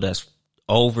people that's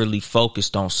overly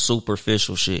focused on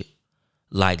superficial shit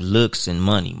like looks and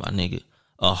money, my nigga.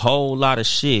 A whole lot of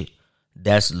shit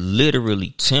that's literally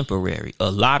temporary.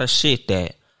 A lot of shit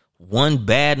that one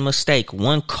bad mistake,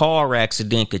 one car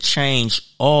accident could change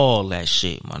all that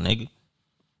shit, my nigga.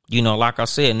 You know, like I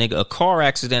said, nigga, a car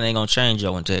accident ain't gonna change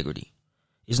your integrity.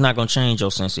 It's not gonna change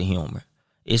your sense of humor.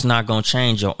 It's not gonna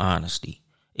change your honesty.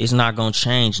 It's not gonna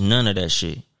change none of that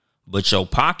shit. But your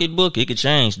pocketbook, it could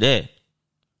change that.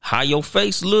 How your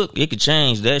face look, it could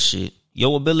change that shit.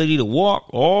 Your ability to walk,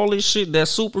 all this shit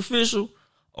that's superficial,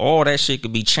 all that shit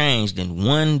could be changed in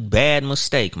one bad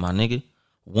mistake, my nigga.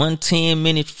 1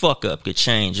 10-minute fuck up could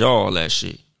change all that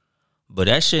shit. But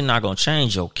that shit not gonna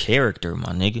change your character,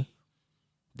 my nigga.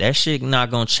 That shit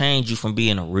not gonna change you from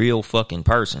being a real fucking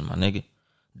person, my nigga.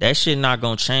 That shit not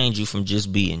gonna change you from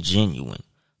just being genuine,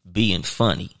 being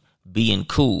funny, being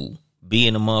cool,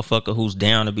 being a motherfucker who's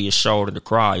down to be a shoulder to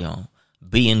cry on,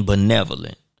 being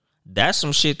benevolent. That's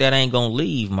some shit that ain't gonna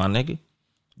leave, my nigga.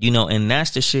 You know, and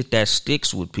that's the shit that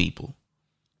sticks with people.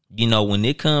 You know, when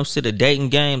it comes to the dating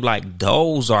game, like,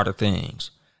 those are the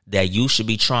things that you should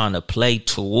be trying to play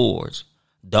towards.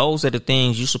 Those are the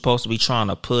things you're supposed to be trying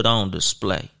to put on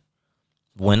display.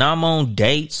 When I'm on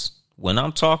dates, when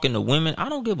I'm talking to women, I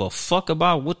don't give a fuck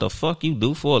about what the fuck you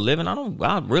do for a living.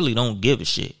 I really don't give a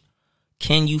shit.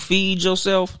 Can you feed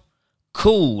yourself?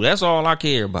 Cool. That's all I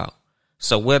care about.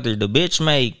 So whether the bitch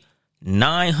make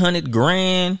 900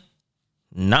 grand,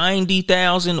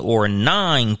 90,000 or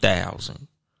 9,000,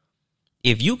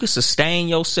 if you can sustain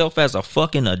yourself as a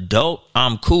fucking adult,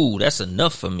 I'm cool. That's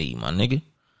enough for me, my nigga.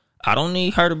 I don't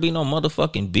need her to be no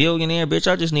motherfucking billionaire,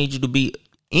 bitch. I just need you to be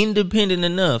independent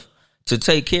enough to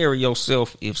take care of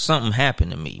yourself if something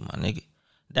happened to me, my nigga.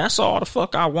 That's all the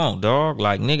fuck I want, dog.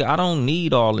 Like, nigga, I don't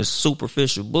need all this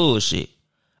superficial bullshit.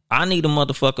 I need a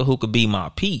motherfucker who could be my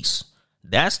peace.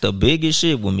 That's the biggest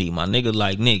shit with me, my nigga.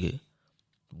 Like, nigga,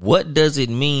 what does it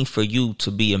mean for you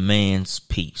to be a man's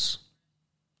peace?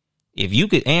 If you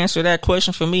could answer that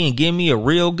question for me and give me a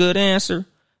real good answer,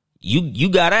 you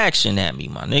got action at me,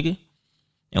 my nigga.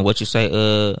 And what you say,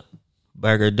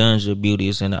 Burger Dungeon, beauty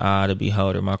is in the eye of the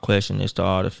beholder. My question is to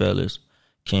all the fellas,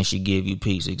 can she give you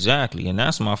peace? Exactly. And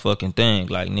that's my fucking thing.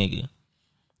 Like, nigga,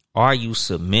 are you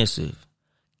submissive?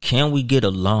 Can we get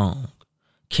along?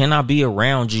 Can I be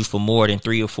around you for more than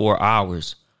 3 or 4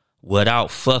 hours without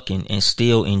fucking and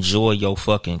still enjoy your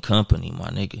fucking company, my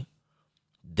nigga?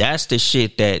 That's the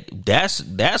shit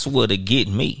that's what'll get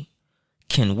me.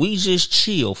 Can we just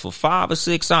chill for 5 or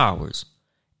 6 hours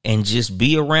and just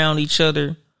be around each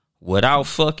other without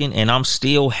fucking, and I'm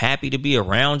still happy to be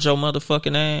around your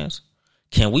motherfucking ass?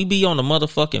 Can we be on the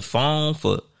motherfucking phone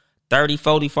for 30,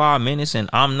 45 minutes and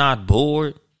I'm not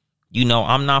bored? You know,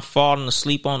 I'm not falling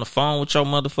asleep on the phone with your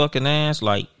motherfucking ass.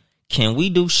 Like, can we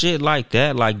do shit like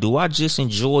that? Like, do I just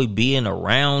enjoy being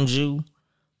around you?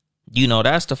 You know,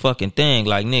 that's the fucking thing.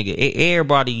 Like, nigga,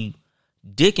 everybody,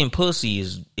 dick and pussy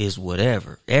is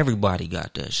whatever. Everybody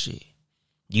got that shit.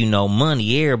 You know,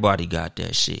 money, everybody got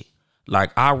that shit.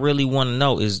 Like, I really want to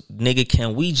know is, nigga,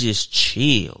 can we just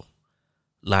chill?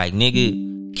 Like,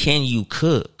 nigga, can you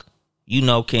cook? You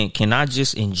know, can I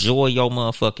just enjoy your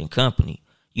motherfucking company?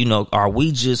 You know, are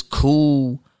we just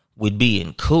cool with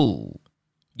being cool?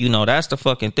 You know, that's the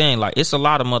fucking thing. Like, it's a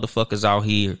lot of motherfuckers out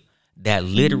here that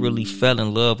literally fell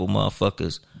in love with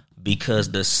motherfuckers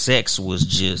because the sex was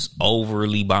just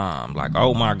overly bomb. Like,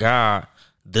 oh my God,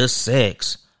 the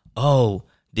sex. Oh,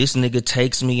 this nigga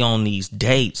takes me on these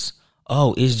dates.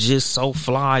 Oh, it's just so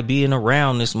fly being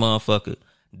around this motherfucker.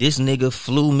 This nigga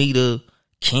flew me to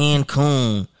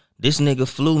Cancun. This nigga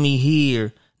flew me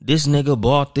here. This nigga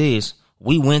bought this.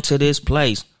 We went to this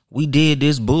place. We did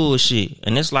this bullshit.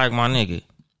 And it's like, my nigga,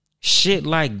 shit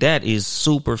like that is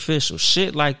superficial.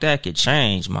 Shit like that could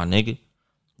change, my nigga.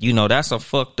 You know, that's a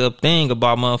fucked up thing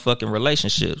about motherfucking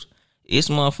relationships. It's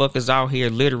motherfuckers out here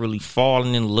literally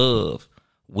falling in love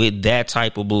with that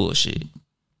type of bullshit.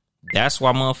 That's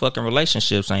why motherfucking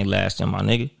relationships ain't lasting, my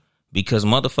nigga. Because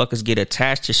motherfuckers get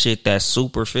attached to shit that's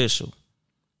superficial.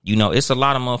 You know, it's a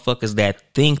lot of motherfuckers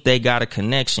that think they got a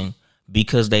connection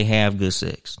because they have good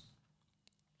sex.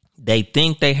 They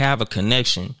think they have a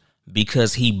connection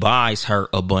because he buys her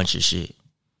a bunch of shit.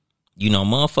 You know,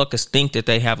 motherfuckers think that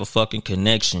they have a fucking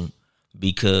connection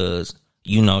because,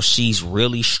 you know, she's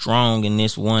really strong in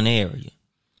this one area.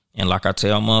 And like I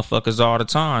tell motherfuckers all the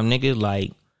time, nigga,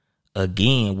 like,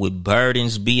 again, with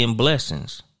burdens being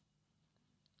blessings,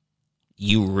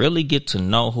 you really get to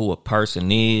know who a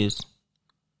person is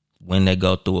when they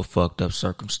go through a fucked up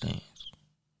circumstance.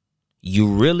 You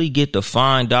really get to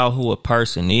find out who a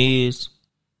person is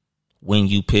when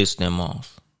you piss them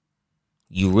off.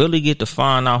 You really get to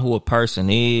find out who a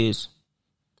person is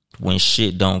when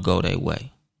shit don't go their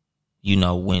way. You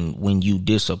know, when you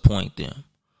disappoint them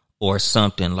or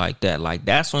something like that. Like,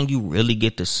 that's when you really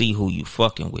get to see who you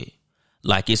fucking with.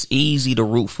 Like, it's easy to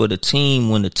root for the team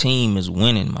when the team is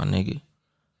winning, my nigga.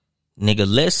 Nigga,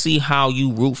 let's see how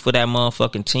you root for that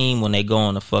motherfucking team when they go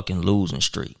on a fucking losing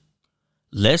streak.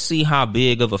 Let's see how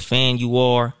big of a fan you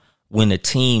are when the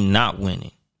team not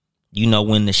winning. You know,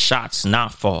 when the shots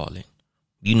not falling.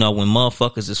 You know, when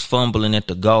motherfuckers is fumbling at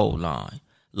the goal line.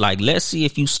 Like, let's see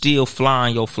if you still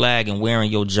flying your flag and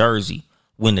wearing your jersey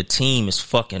when the team is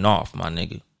fucking off, my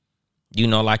nigga. You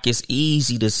know, like, it's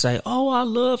easy to say, oh, I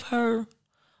love her.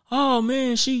 Oh,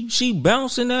 man, she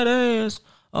bouncing that ass.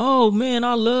 Oh, man,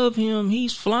 I love him.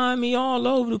 He's flying me all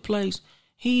over the place.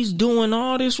 He's doing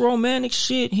all this romantic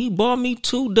shit. He bought me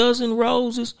 24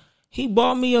 roses. He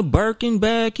bought me a Birkin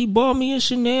bag. He bought me a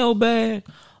Chanel bag.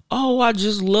 Oh, I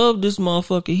just love this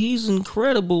motherfucker. He's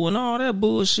incredible and all that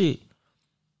bullshit.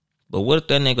 But what if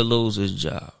that nigga lose his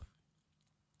job?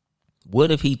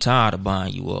 What if he tired of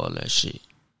buying you all that shit?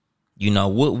 You know,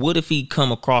 what if he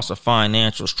come across a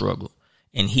financial struggle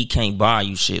and he can't buy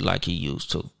you shit like he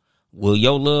used to? Will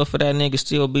your love for that nigga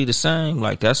still be the same?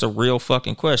 Like, that's a real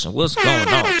fucking question. What's going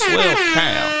on? 12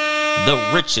 Cal,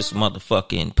 the richest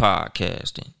motherfucking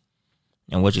podcasting.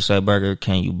 And what you say, Burger?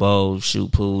 Can you bowl,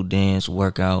 shoot pool, dance,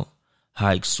 work out,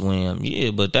 hike, swim?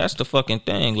 Yeah, but that's the fucking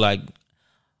thing. Like,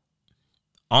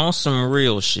 on some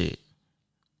real shit,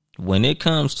 when it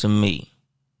comes to me,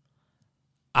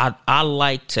 I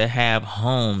like to have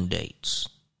home dates.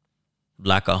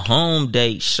 Like, a home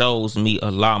date shows me a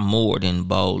lot more than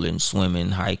bowling, swimming,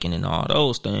 hiking, and all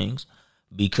those things.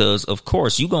 Because, of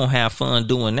course, you going to have fun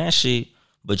doing that shit,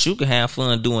 but you can have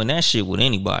fun doing that shit with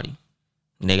anybody.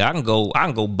 Nigga, I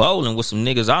can go bowling with some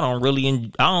niggas I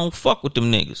don't fuck with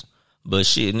them niggas. But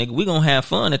shit, nigga, we going to have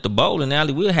fun at the bowling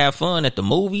alley. We'll have fun at the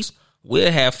movies.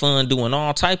 We'll have fun doing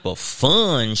all type of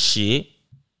fun shit.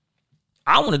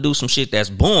 I want to do some shit that's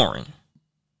boring.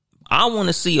 I want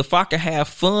to see if I can have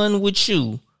fun with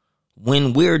you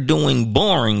when we're doing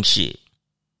boring shit.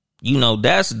 You know,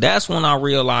 that's when I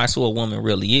realize who a woman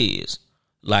really is.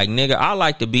 Like, nigga, I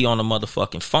like to be on the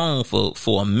motherfucking phone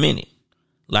for a minute.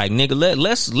 Like, nigga,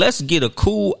 let's get a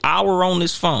cool hour on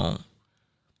this phone.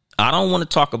 I don't want to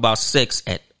talk about sex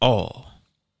at all.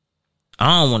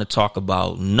 I don't want to talk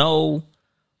about no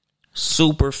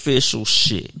superficial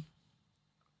shit.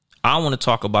 I want to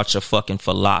talk about your fucking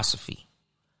philosophy.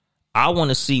 I want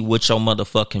to see what your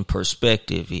motherfucking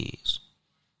perspective is.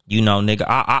 You know, nigga,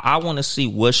 I want to see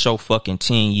what's your fucking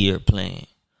 10-year plan.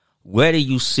 Where do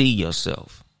you see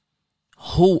yourself?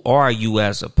 Who are you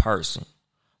as a person?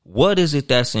 What is it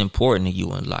that's important to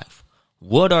you in life?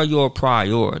 What are your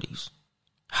priorities?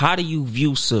 How do you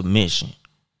view submission?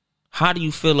 How do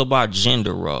you feel about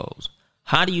gender roles?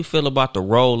 How do you feel about the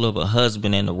role of a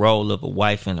husband and the role of a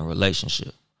wife in a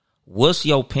relationship? What's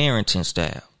your parenting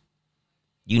style?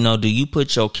 You know, do you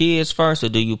put your kids first or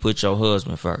do you put your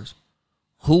husband first?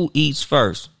 Who eats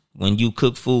first when you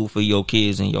cook food for your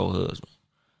kids and your husband?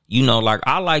 You know, like,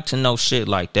 I like to know shit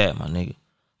like that, my nigga.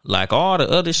 Like, all the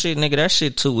other shit, nigga, that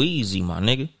shit too easy, my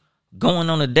nigga. Going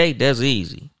on a date, that's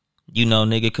easy. You know,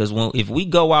 nigga, because if we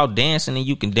go out dancing and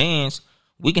you can dance,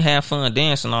 we can have fun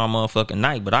dancing all motherfucking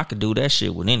night, but I could do that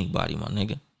shit with anybody, my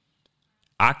nigga.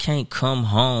 I can't come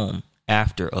home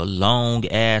after a long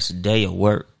ass day of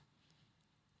work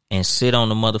and sit on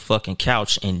the motherfucking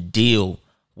couch and deal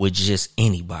with just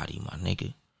anybody, my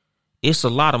nigga. It's a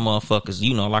lot of motherfuckers,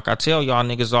 you know, like I tell y'all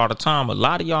niggas all the time, a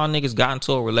lot of y'all niggas got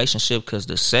into a relationship because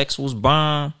the sex was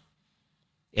bomb.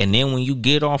 And then when you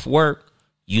get off work,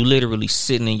 you literally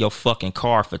sitting in your fucking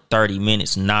car for 30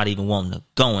 minutes, not even wanting to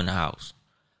go in the house.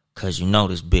 Because you know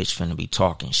this bitch finna be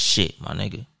talking shit, my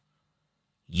nigga.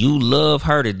 You love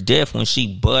her to death when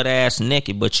she butt ass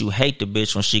naked, but you hate the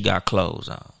bitch when she got clothes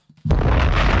on.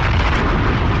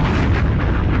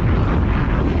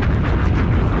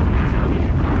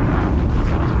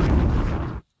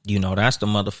 You know, that's the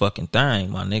motherfucking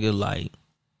thing, my nigga. Like,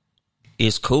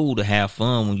 it's cool to have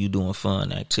fun when you doing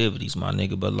fun activities, my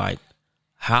nigga. But, like,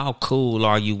 how cool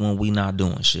are you when we not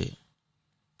doing shit?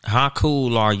 How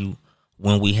cool are you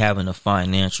when we having a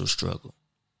financial struggle?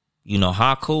 You know,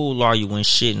 how cool are you when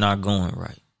shit not going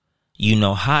right? You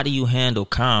know, how do you handle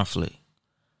conflict?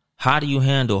 How do you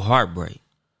handle heartbreak?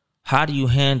 How do you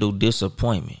handle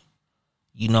disappointment?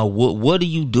 You know, what do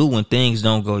you do when things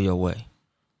don't go your way?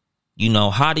 You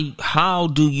know, how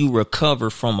do you recover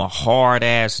from a hard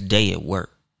ass day at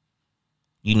work?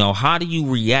 You know, how do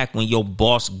you react when your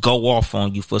boss go off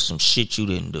on you for some shit you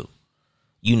didn't do?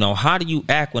 You know, how do you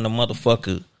act when a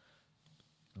motherfucker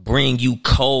bring you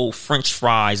cold French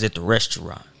fries at the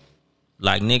restaurant?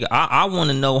 Like, nigga, I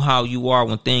want to know how you are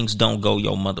when things don't go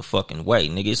your motherfucking way.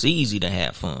 Nigga, it's easy to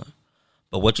have fun.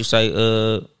 But what you say,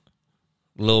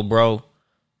 little bro?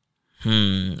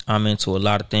 I'm into a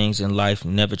lot of things in life.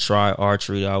 Never tried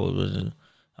archery. Y'all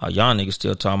niggas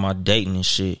still talking about dating and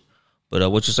shit. But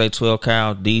what you say, 12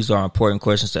 Cal? These are important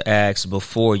questions to ask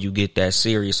before you get that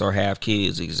serious or have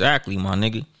kids. Exactly, my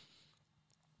nigga.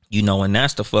 You know, and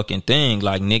that's the fucking thing.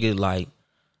 Like, nigga, like,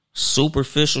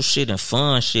 superficial shit and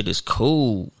fun shit is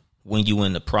cool when you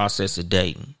in the process of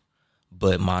dating.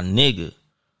 But, my nigga,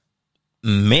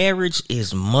 marriage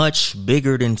is much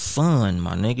bigger than fun,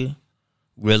 my nigga.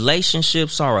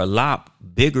 Relationships are a lot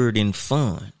bigger than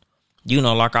fun. You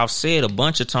know, like I've said a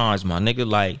bunch of times, my nigga,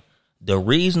 like, the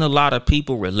reason a lot of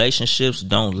people relationships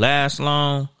don't last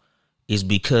long is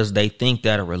because they think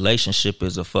that a relationship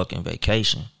is a fucking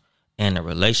vacation and a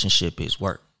relationship is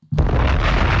work.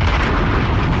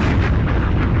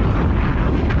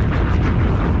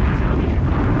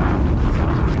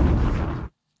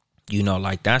 You know,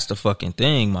 like, that's the fucking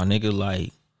thing, my nigga.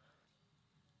 Like,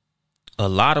 a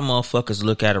lot of motherfuckers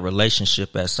look at a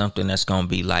relationship as something that's gonna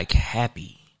be like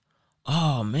happy.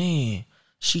 Oh man,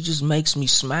 she just makes me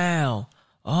smile.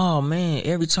 Oh man,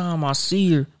 every time I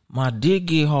see her, my dick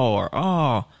get hard.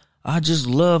 Oh, I just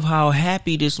love how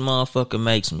happy this motherfucker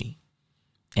makes me.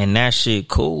 And that shit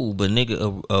cool, but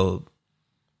nigga,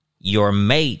 your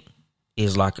mate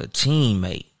is like a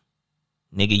teammate.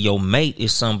 Nigga, your mate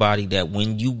is somebody that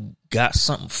when you got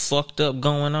something fucked up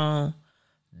going on,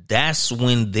 that's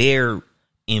when their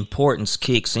importance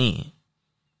kicks in.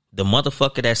 The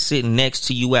motherfucker that's sitting next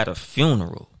to you at a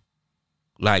funeral.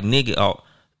 Like, nigga,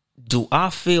 do I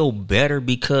feel better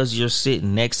because you're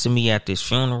sitting next to me at this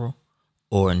funeral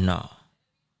or no?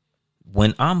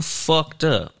 When I'm fucked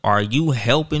up, are you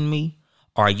helping me?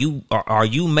 Are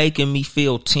you making me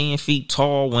feel 10 feet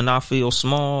tall when I feel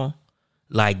small?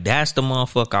 Like, that's the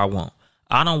motherfucker I want.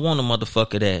 I don't want a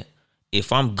motherfucker that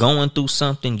if I'm going through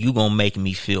something, you gonna make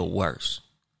me feel worse.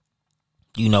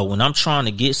 You know, when I'm trying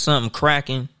to get something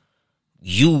cracking,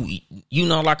 you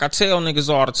know, like I tell niggas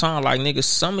all the time, like, niggas,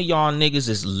 some of y'all niggas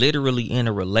is literally in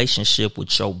a relationship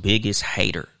with your biggest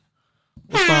hater.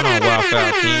 What's going on,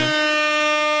 Wildfire King?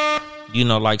 You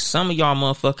know, like, some of y'all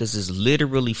motherfuckers is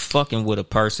literally fucking with a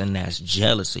person that's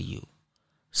jealous of you.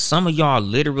 Some of y'all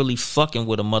literally fucking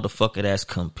with a motherfucker that's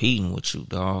competing with you,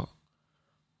 dog.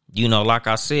 You know, like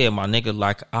I said, my nigga,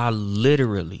 like, I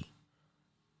literally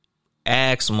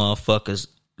ask motherfuckers,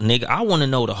 nigga, I want to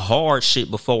know the hard shit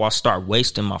before I start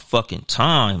wasting my fucking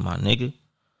time, my nigga.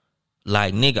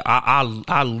 Like, nigga,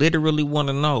 I literally want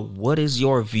to know, what is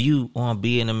your view on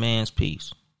being a man's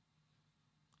piece?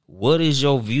 What is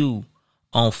your view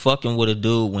on fucking with a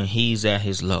dude when he's at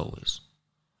his lowest?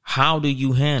 How do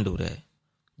you handle that?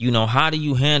 You know, how do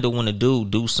you handle when a dude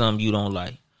do something you don't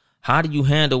like? How do you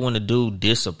handle when a dude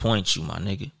disappoints you, my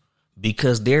nigga?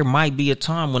 Because there might be a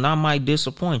time when I might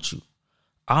disappoint you.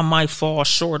 I might fall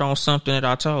short on something that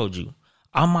I told you.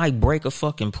 I might break a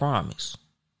fucking promise.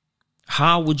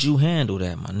 How would you handle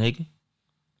that, my nigga?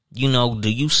 You know,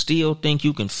 do you still think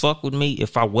you can fuck with me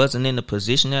if I wasn't in the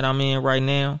position that I'm in right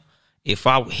now? If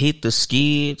I hit the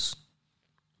skids,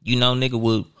 you know,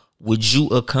 nigga, would you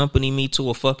accompany me to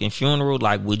a fucking funeral?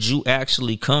 Like, would you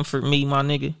actually comfort me, my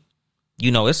nigga?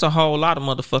 You know, it's a whole lot of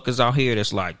motherfuckers out here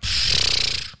that's like,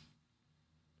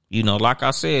 you know, like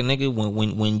I said, nigga,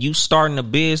 when you starting a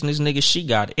business, nigga, she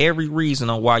got every reason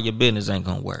on why your business ain't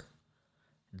gonna work.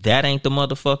 That ain't the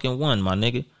motherfucking one, my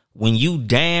nigga. When you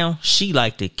down, she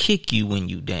like to kick you when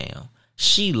you down.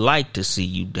 She like to see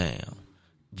you down.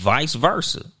 Vice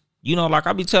versa. You know, like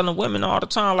I be telling women all the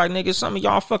time, like, nigga, some of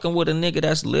y'all fucking with a nigga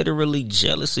that's literally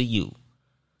jealous of you.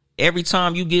 Every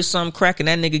time you get something cracking,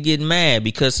 that nigga get mad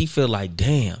because he feel like,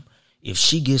 damn, if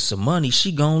she gets some money,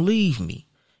 she gonna leave me.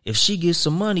 If she gets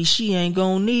some money, she ain't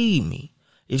gonna need me.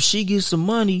 If she gets some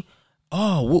money,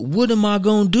 what am I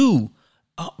gonna do?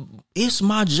 It's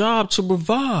my job to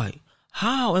provide.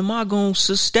 How am I gonna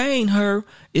sustain her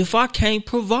if I can't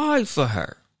provide for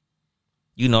her?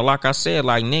 You know, like I said,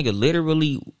 like, nigga,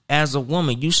 literally, as a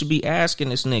woman, you should be asking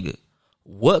this nigga,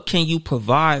 what can you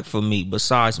provide for me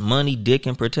besides money, dick,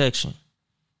 and protection?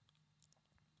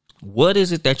 What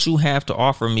is it that you have to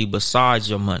offer me besides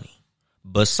your money,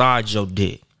 besides your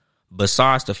dick,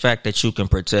 besides the fact that you can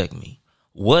protect me?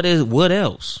 What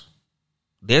else?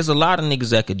 There's a lot of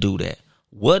niggas that could do that.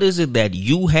 What is it that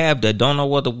you have that don't know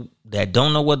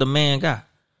what the man got?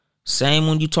 Same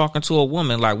when you talking to a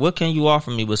woman, like, what can you offer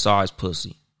me besides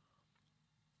pussy?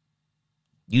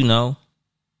 You know,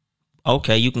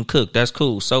 okay, you can cook. That's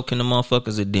cool. So can the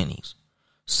motherfuckers at Denny's.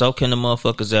 So can the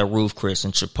motherfuckers at Ruth Chris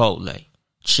and Chipotle,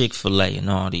 Chick-fil-A, and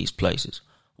all these places.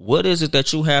 What is it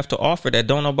that you have to offer that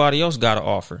don't nobody else got to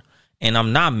offer? And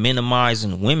I'm not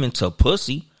minimizing women to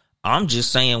pussy. I'm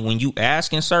just saying, when you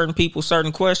asking certain people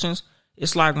certain questions,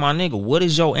 it's like, my nigga, what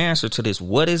is your answer to this?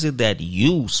 What is it that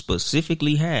you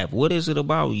specifically have? What is it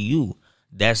about you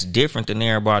that's different than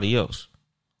everybody else?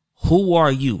 Who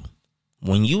are you?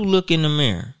 When you look in the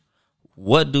mirror,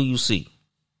 what do you see?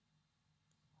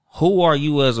 Who are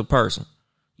you as a person?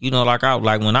 You know, like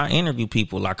when I interview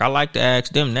people, like, I like to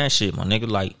ask them that shit, my nigga.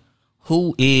 Like,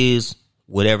 who is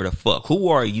whatever the fuck? Who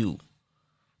are you?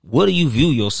 What do you view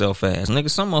yourself as? Nigga,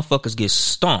 some motherfuckers get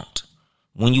stomped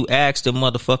when you ask them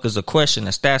motherfuckers a question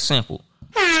that's that simple.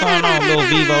 What's going on, little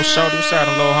Vivo Shorty? What's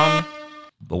happening, little homie?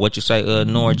 But what you say,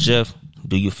 Nor Jeff,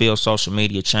 do you feel social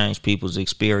media changed people's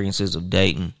experiences of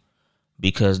dating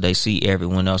because they see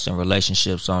everyone else in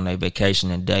relationships on their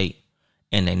vacation and date,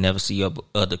 and they never see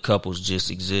other couples just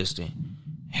existing?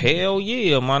 Hell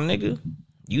yeah, my nigga.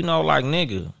 You know, like,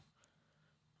 nigga,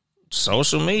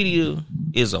 social media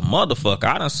is a motherfucker.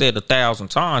 I done said 1,000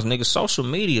 times, nigga, social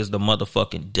media is the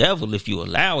motherfucking devil if you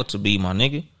allow it to be, my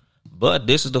nigga. But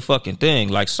this is the fucking thing.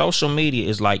 Like, social media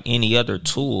is like any other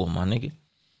tool, my nigga.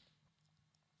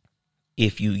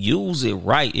 If you use it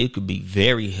right, it could be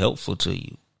very helpful to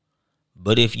you.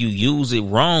 But if you use it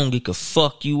wrong, it could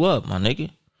fuck you up, my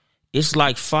nigga. It's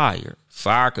like fire.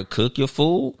 Fire could cook your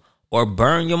food or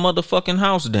burn your motherfucking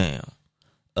house down.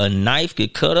 A knife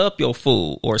could cut up your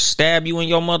food or stab you in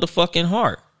your motherfucking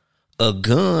heart. A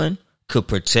gun could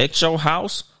protect your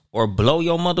house or blow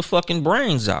your motherfucking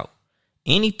brains out.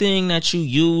 Anything that you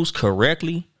use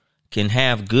correctly can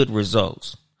have good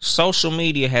results. Social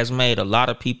media has made a lot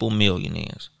of people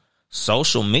millionaires.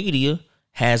 Social media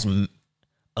has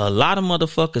a lot of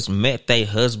motherfuckers met their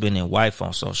husband and wife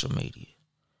on social media.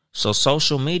 So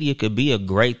social media could be a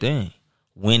great thing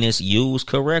when it's used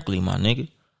correctly, my nigga.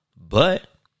 But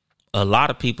a lot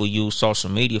of people use social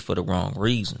media for the wrong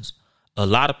reasons. A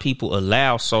lot of people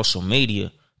allow social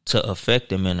media to affect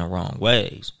them in the wrong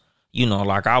ways. You know,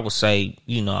 like I would say,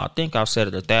 you know, I think I've said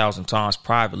it 1,000 times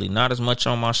privately, not as much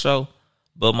on my show.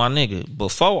 But my nigga,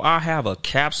 before I have a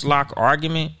caps lock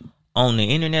argument on the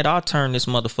internet, I'll turn this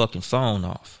motherfucking phone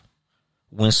off.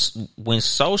 When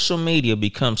social media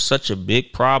becomes such a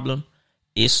big problem,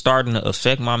 it's starting to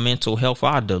affect my mental health.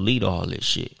 I delete all this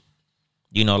shit.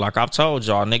 You know, like I've told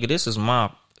y'all, nigga, this is my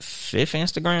 5th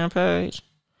Instagram page.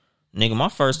 Nigga, my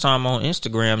first time on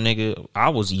Instagram, nigga, I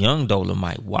was Young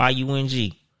Dolomite,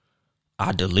 YUNG.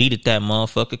 I deleted that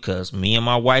motherfucker because me and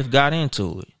my wife got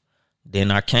into it.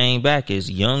 Then I came back as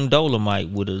Young Dolomite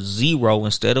with a 0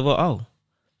 instead of a O.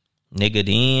 Nigga,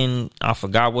 then I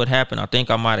forgot what happened. I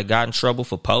think I might have gotten in trouble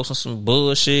for posting some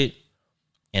bullshit.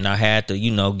 And I had to,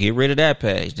 you know, get rid of that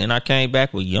page. Then I came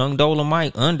back with Young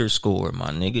Dolomite _ my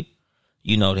nigga.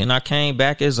 You know, then I came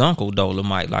back as Uncle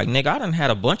Dolomite. Like, nigga, I done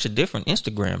had a bunch of different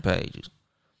Instagram pages.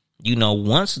 You know,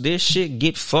 once this shit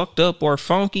get fucked up or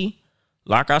funky,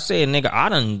 like I said, nigga, I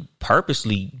done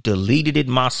purposely deleted it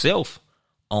myself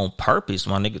on purpose,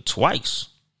 my nigga, twice.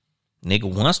 Nigga,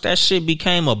 once that shit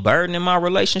became a burden in my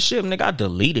relationship, nigga, I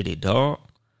deleted it, dog.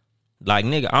 Like,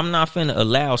 nigga, I'm not finna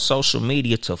allow social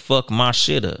media to fuck my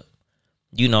shit up.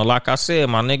 You know, like I said,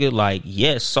 my nigga, like,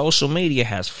 yes, social media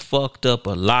has fucked up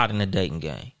a lot in the dating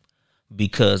game.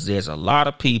 Because there's a lot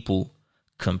of people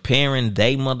comparing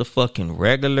they motherfucking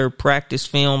regular practice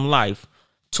film life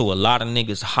to a lot of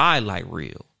niggas' highlight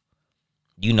reel.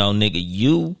 You know, nigga,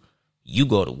 you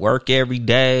go to work every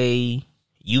day.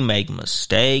 You make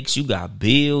mistakes. You got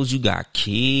bills. You got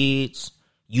kids.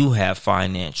 You have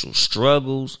financial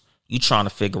struggles. You trying to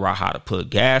figure out how to put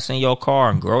gas in your car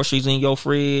and groceries in your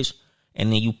fridge.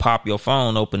 And then you pop your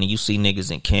phone open and you see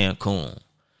niggas in Cancun.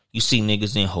 You see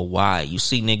niggas in Hawaii. You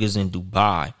see niggas in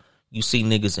Dubai. You see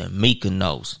niggas in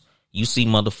Mykonos. You see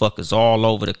motherfuckers all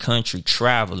over the country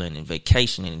traveling and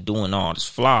vacationing and doing all this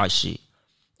fly shit.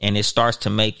 And it starts to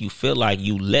make you feel like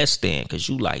you less than, because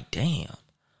you like, damn,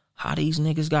 how these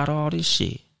niggas got all this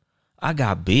shit? I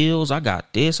got bills, I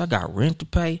got this, I got rent to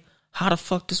pay. How the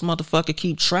fuck this motherfucker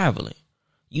keep traveling?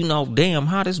 You know, damn,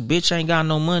 how this bitch ain't got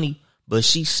no money, but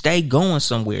she stay going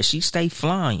somewhere. She stay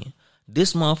flying.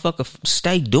 This motherfucker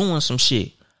stay doing some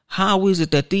shit. How is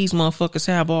it that these motherfuckers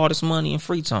have all this money and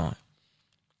free time?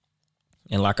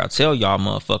 And like I tell y'all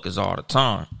motherfuckers all the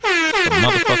time, the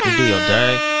motherfucking deal,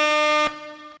 dang.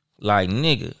 Like,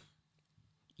 nigga,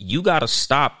 you gotta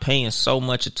stop paying so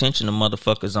much attention to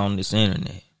motherfuckers on this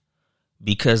internet.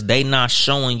 Because they not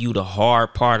showing you the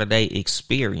hard part of their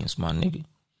experience, my nigga.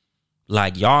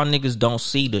 Like, y'all niggas don't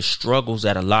see the struggles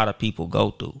that a lot of people go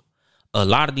through. A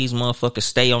lot of these motherfuckers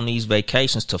stay on these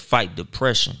vacations to fight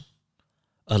depression.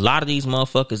 A lot of these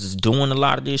motherfuckers is doing a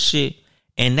lot of this shit,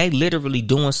 and they literally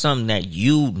doing something that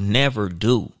you never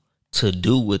do to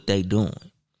do what they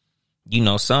doing. You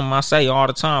know, something I say all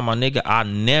the time, my nigga, I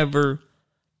never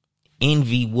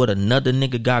envy what another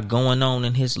nigga got going on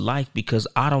in his life, because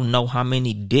I don't know how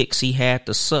many dicks he had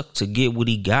to suck to get what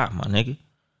he got, my nigga.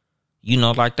 You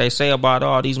know, like they say about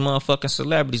all these motherfucking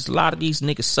celebrities, a lot of these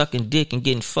niggas sucking dick and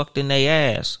getting fucked in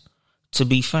their ass to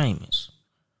be famous.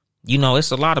 You know,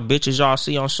 it's a lot of bitches y'all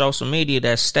see on social media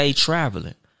that stay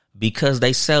traveling because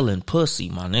they selling pussy,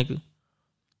 my nigga.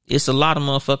 It's a lot of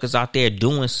motherfuckers out there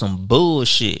doing some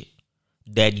bullshit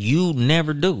that you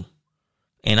never do.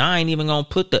 And I ain't even gonna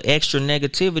put the extra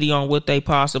negativity on what they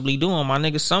possibly doing, my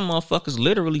nigga. Some motherfuckers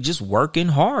literally just working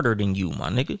harder than you, my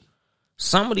nigga.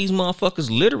 Some of these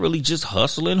motherfuckers literally just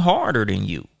hustling harder than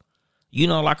you. You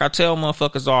know, like I tell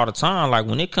motherfuckers all the time, like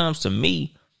when it comes to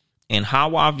me and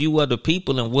how I view other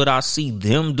people and what I see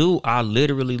them do, I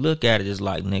literally look at it as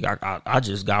like, nigga, I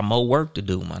just got more work to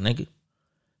do, my nigga.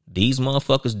 These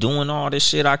motherfuckers doing all this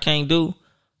shit I can't do.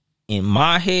 In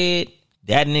my head,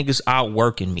 that nigga's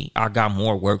outworking me. I got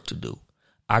more work to do.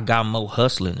 I got more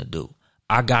hustling to do.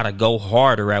 I gotta go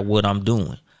harder at what I'm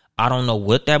doing. I don't know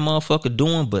what that motherfucker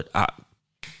doing, but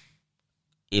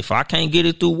if I can't get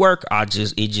it through work,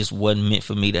 it just wasn't meant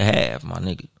for me to have, my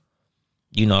nigga.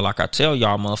 You know, like I tell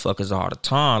y'all motherfuckers all the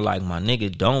time, like, my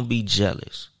nigga, don't be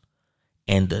jealous.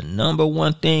 And the number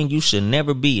one thing you should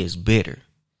never be is bitter.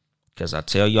 Because I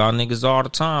tell y'all niggas all the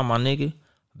time, my nigga,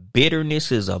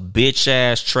 bitterness is a bitch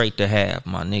ass trait to have,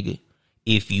 my nigga.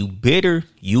 If you bitter,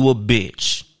 you a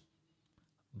bitch.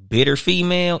 Bitter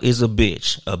female is a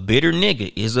bitch. A bitter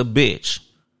nigga is a bitch.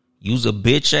 You's a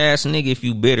bitch ass nigga if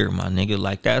you bitter, my nigga.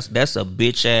 Like, that's a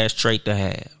bitch ass trait to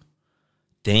have.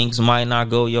 Things might not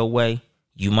go your way.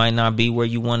 You might not be where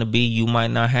you want to be. You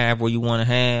might not have where you want to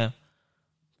have.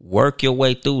 Work your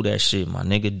way through that shit, my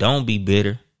nigga. Don't be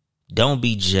bitter. Don't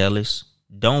be jealous.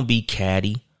 Don't be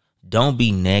catty. Don't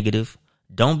be negative.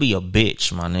 Don't be a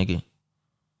bitch, my nigga.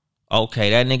 Okay,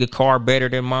 that nigga car better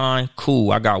than mine.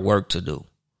 Cool, I got work to do.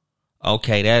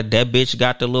 Okay, that bitch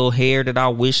got the little hair that I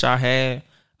wish I had.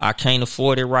 I can't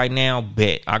afford it right now.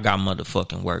 Bet I got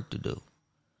motherfucking work to do.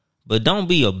 But don't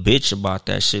be a bitch about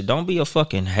that shit. Don't be a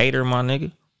fucking hater, my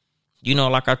nigga. You know,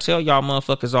 like I tell y'all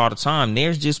motherfuckers all the time,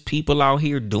 there's just people out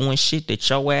here doing shit that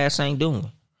your ass ain't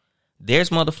doing.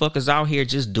 There's motherfuckers out here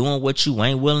just doing what you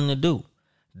ain't willing to do.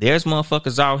 There's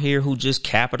motherfuckers out here who just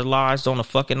capitalized on a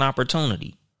fucking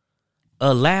opportunity.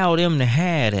 Allow them to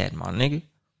have that, my nigga.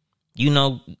 You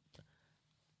know,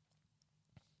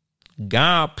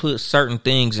 God put certain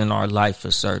things in our life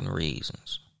for certain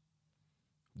reasons.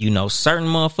 You know, certain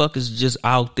motherfuckers just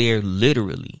out there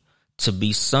literally to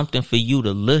be something for you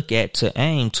to look at, to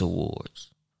aim towards.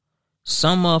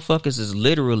 Some motherfuckers is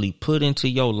literally put into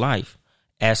your life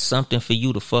as something for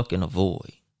you to fucking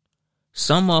avoid.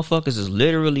 Some motherfuckers is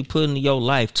literally put into your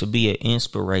life to be an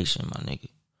inspiration, my nigga.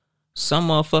 Some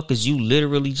motherfuckers, you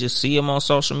literally just see them on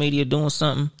social media doing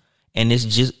something, and it's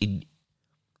just,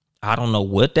 I don't know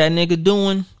what that nigga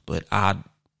doing, but I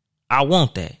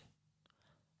want that.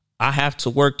 I have to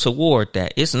work toward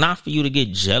that. It's not for you to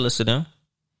get jealous of them.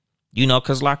 You know,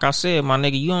 because like I said, my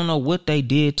nigga, you don't know what they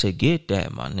did to get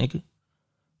that, my nigga.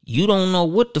 You don't know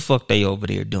what the fuck they over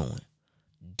there doing.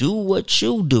 Do what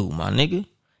you do, my nigga.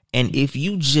 And if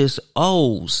you just,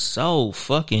 so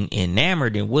fucking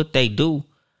enamored in what they do,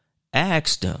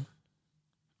 ask them.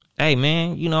 Hey,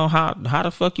 man, you know, how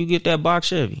the fuck you get that box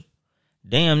Chevy?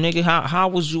 Damn, nigga, how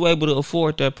was you able to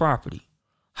afford that property?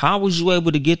 How was you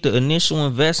able to get the initial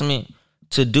investment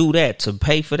to do that, to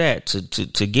pay for that,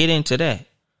 to get into that?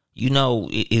 You know,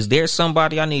 is there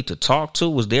somebody I need to talk to?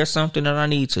 Was there something that I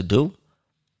need to do?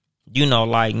 You know,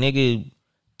 like, nigga,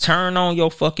 turn on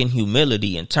your fucking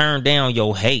humility and turn down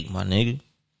your hate, my nigga.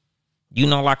 You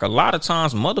know, like a lot of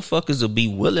times motherfuckers will be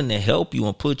willing to help you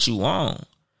and put you on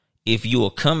if you will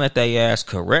come at their ass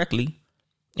correctly.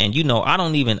 And, you know, I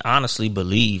don't even honestly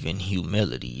believe in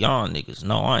humility. Y'all niggas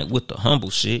know I ain't with the humble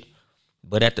shit.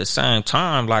 But at the same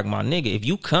time, like, my nigga, if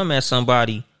you come at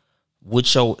somebody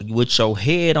with your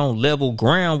head on level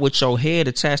ground, with your head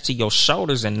attached to your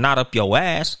shoulders and not up your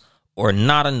ass or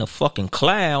not in the fucking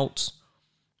clouds,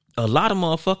 a lot of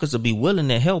motherfuckers will be willing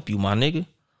to help you, my nigga.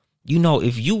 You know,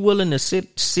 if you willing to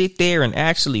sit there and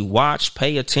actually watch,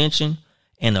 pay attention,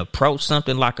 and approach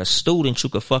something like a student, you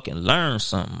could fucking learn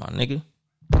something, my nigga.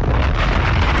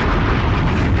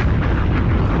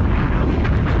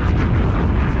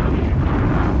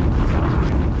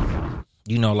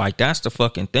 You know, like, that's the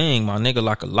fucking thing, my nigga.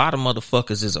 Like, a lot of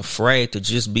motherfuckers is afraid to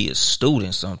just be a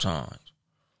student sometimes.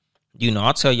 You know,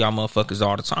 I tell y'all motherfuckers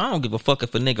all the time, I don't give a fuck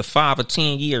if a nigga 5 or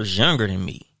 10 years younger than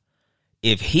me.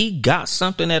 If he got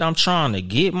something that I'm trying to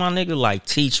get, my nigga, like,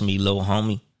 teach me, little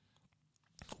homie.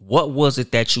 What was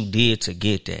it that you did to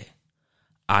get that?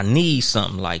 I need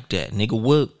something like that,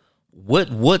 nigga.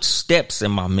 What steps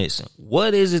am I missing?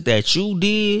 What is it that you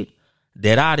did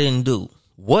that I didn't do?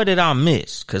 What did I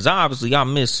miss? Because obviously I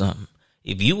missed something.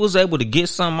 If you was able to get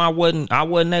something I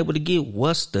wasn't able to get,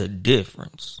 what's the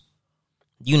difference?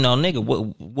 You know, nigga,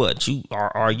 what you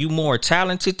are you more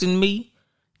talented than me?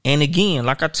 And again,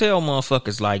 like I tell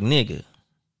motherfuckers, like, nigga,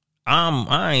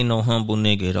 I ain't no humble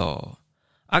nigga at all.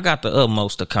 I got the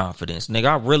utmost of confidence, nigga.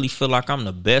 I really feel like I'm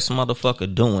the best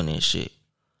motherfucker doing this shit.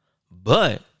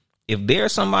 But if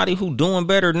there's somebody who doing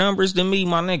better numbers than me,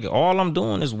 my nigga, all I'm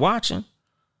doing is watching.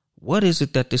 What is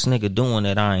it that this nigga doing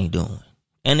that I ain't doing?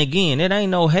 And again, it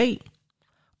ain't no hate.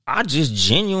 I just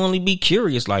genuinely be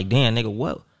curious, like, damn, nigga,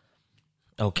 what?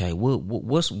 Okay,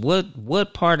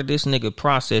 what part of this nigga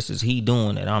process is he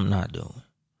doing that I'm not doing?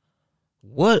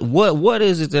 What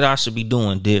is it that I should be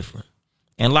doing different?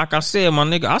 And like I said, my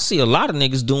nigga, I see a lot of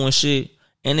niggas doing shit.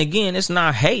 And again, it's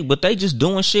not hate, but they just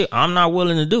doing shit I'm not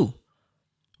willing to do.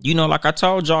 You know, like I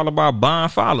told y'all about buying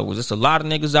followers. It's a lot of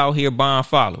niggas out here buying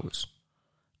followers.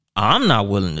 I'm not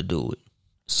willing to do it.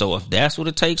 So if that's what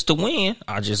it takes to win,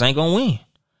 I just ain't gonna win.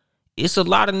 It's a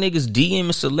lot of niggas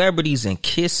DMing celebrities and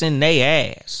kissing they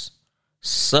ass,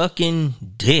 sucking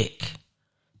dick.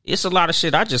 It's a lot of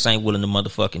shit I just ain't willing to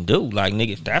motherfucking do. Like,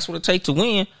 nigga, if that's what it takes to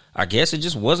win, I guess it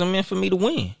just wasn't meant for me to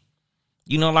win.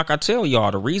 You know, like I tell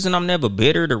y'all, the reason I'm never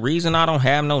bitter, the reason I don't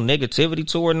have no negativity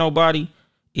toward nobody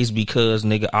is because,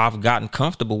 nigga, I've gotten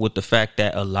comfortable with the fact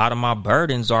that a lot of my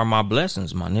burdens are my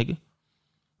blessings, my nigga.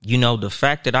 You know, the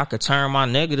fact that I could turn my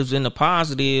negatives into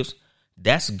positives,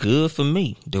 that's good for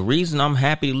me. The reason I'm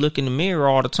happy to look in the mirror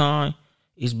all the time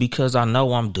is because I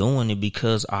know I'm doing it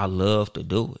because I love to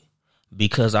do it.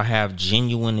 Because I have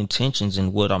genuine intentions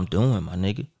in what I'm doing, my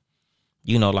nigga.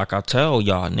 You know, like I tell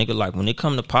y'all, nigga, like when it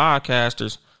come to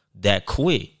podcasters that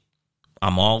quit,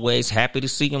 I'm always happy to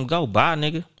see him go. Bye,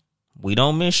 nigga. We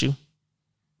don't miss you.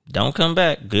 Don't come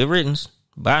back. Good riddance.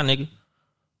 Bye, nigga.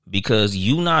 Because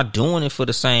you not doing it for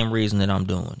the same reason that I'm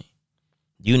doing it.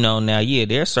 You know, now, yeah,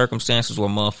 there are circumstances where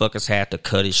motherfuckers had to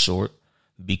cut it short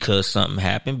because something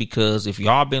happened. Because if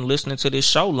y'all been listening to this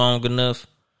show long enough,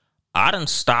 I done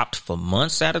stopped for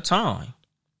months at a time.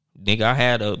 Nigga, I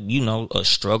had a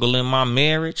struggle in my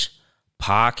marriage.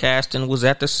 Podcasting was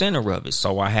at the center of it,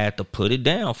 so I had to put it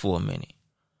down for a minute.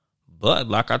 But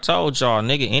like I told y'all,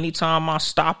 nigga, anytime I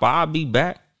stop, I'll be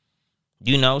back.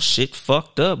 You know, shit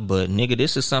fucked up, but nigga,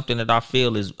 this is something that I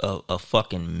feel is a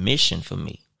fucking mission for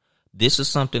me. This is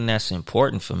something that's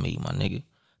important for me, my nigga.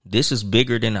 This is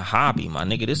bigger than a hobby, my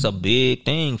nigga. This is a big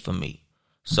thing for me.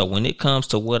 So when it comes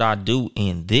to what I do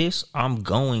in this, I'm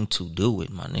going to do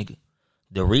it, my nigga.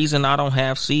 The reason I don't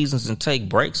have seasons and take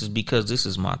breaks is because this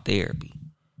is my therapy.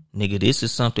 Nigga, this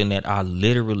is something that I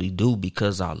literally do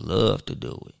because I love to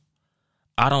do it.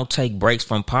 I don't take breaks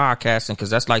from podcasting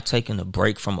because that's like taking a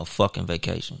break from a fucking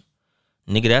vacation.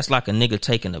 Nigga, that's like a nigga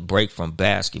taking a break from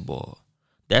basketball.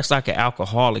 That's like an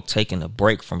alcoholic taking a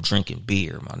break from drinking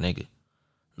beer, my nigga.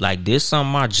 Like, this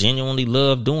something I genuinely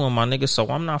love doing, my nigga, so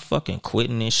I'm not fucking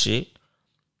quitting this shit.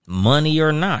 Money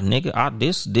or not, nigga,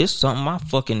 this something I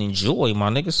fucking enjoy, my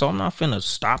nigga, so I'm not finna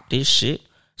stop this shit.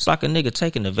 It's like a nigga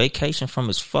taking a vacation from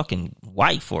his fucking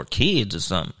wife or kids or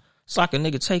something. It's like a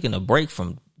nigga taking a break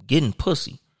from getting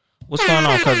pussy. What's going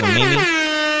on, cousin Mimi?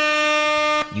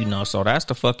 You know, so that's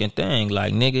the fucking thing.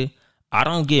 Like, nigga, I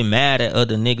don't get mad at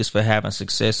other niggas for having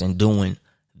success and doing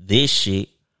this shit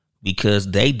because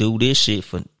they do this shit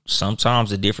for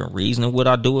sometimes a different reason than what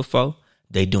I do it for.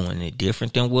 They doing it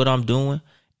different than what I'm doing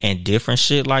and different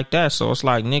shit like that. So it's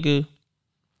like, nigga,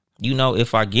 you know,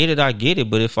 if I get it, I get it.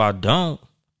 But if I don't,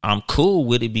 I'm cool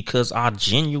with it because I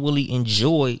genuinely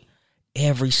enjoyed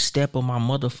every step of my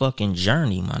motherfucking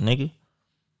journey, my nigga.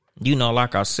 You know,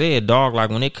 like I said, dog,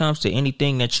 like when it comes to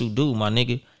anything that you do, my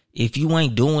nigga, if you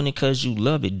ain't doing it because you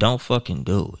love it, don't fucking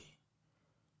do it.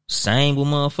 Same with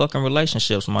motherfucking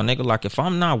relationships, my nigga. Like, if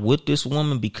I'm not with this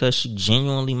woman because she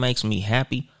genuinely makes me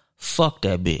happy, fuck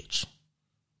that bitch.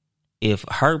 If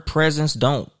her presence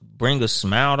don't bring a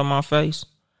smile to my face,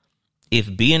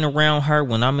 if being around her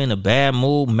when I'm in a bad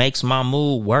mood makes my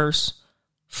mood worse,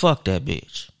 fuck that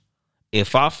bitch.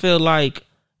 If I feel like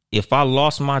if I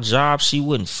lost my job, she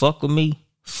wouldn't fuck with me,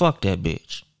 fuck that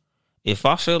bitch. If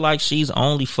I feel like she's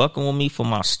only fucking with me for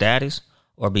my status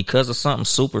or because of something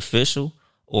superficial,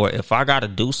 or if I got to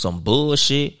do some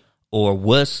bullshit, or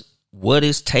what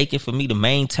is taking for me to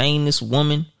maintain this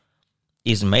woman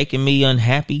is making me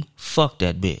unhappy, fuck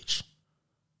that bitch.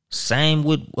 Same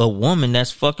with a woman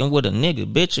that's fucking with a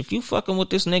nigga. Bitch, if you fucking with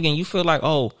this nigga and you feel like,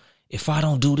 oh, if I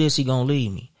don't do this, he gonna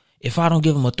leave me. If I don't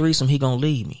give him a threesome, he gonna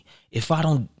leave me. If I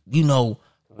don't,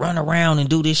 run around and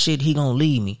do this shit, he gonna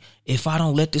leave me. If I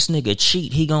don't let this nigga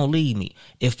cheat, he gonna leave me.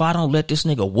 If I don't let this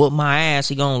nigga whoop my ass,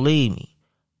 he gonna leave me.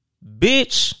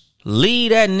 Bitch,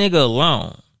 leave that nigga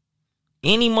alone.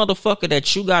 Any motherfucker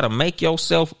that you gotta make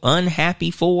yourself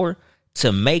unhappy for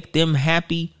to make them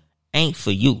happy ain't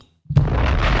for you.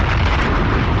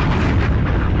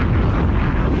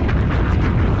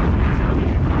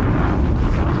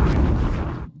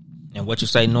 And what you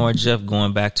say, Nora Jeff,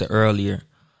 going back to earlier,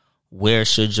 where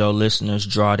should your listeners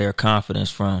draw their confidence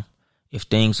from if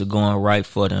things are going right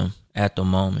for them at the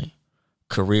moment?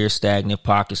 Career stagnant,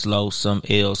 pockets low, some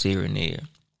L's here and there.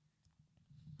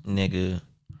 Nigga,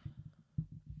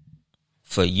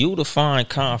 for you to find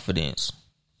confidence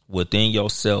within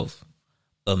yourself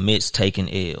amidst taking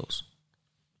L's,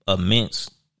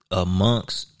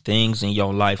 amongst things in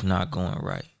your life not going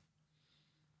right,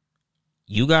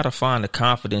 you got to find the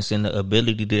confidence in the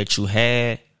ability that you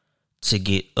had to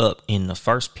get up in the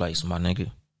first place, my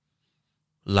nigga.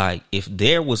 Like, if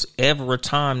there was ever a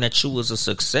time that you was a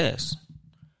success,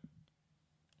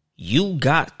 you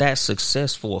got that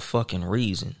success for a fucking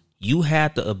reason. You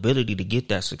had the ability to get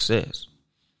that success.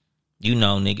 You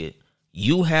know, nigga,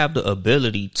 you have the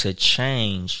ability to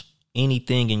change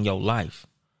anything in your life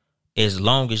as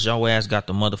long as your ass got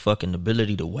the motherfucking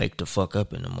ability to wake the fuck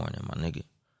up in the morning, my nigga.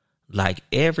 Like,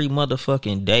 every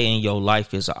motherfucking day in your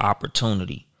life is an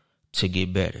opportunity to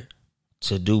get better,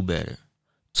 to do better,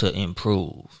 to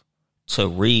improve, to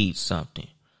read something,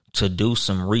 to do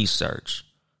some research,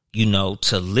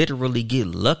 to literally get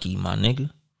lucky, my nigga.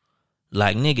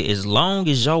 Like, nigga, as long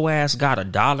as your ass got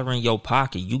 $1 in your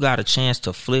pocket, you got a chance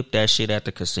to flip that shit at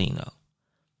the casino.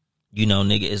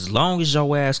 Nigga, as long as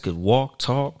your ass could walk,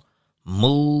 talk,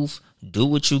 move, do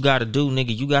what you got to do,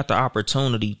 nigga, you got the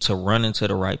opportunity to run into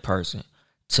the right person,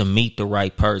 to meet the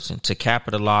right person, to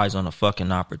capitalize on a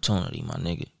fucking opportunity, my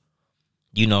nigga.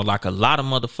 You know, like a lot of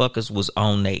motherfuckers was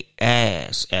on their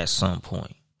ass at some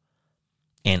point.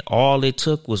 And all it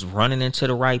took was running into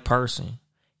the right person,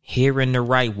 hearing the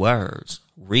right words,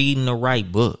 reading the right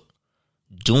book,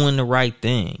 doing the right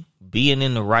thing, being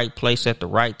in the right place at the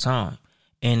right time.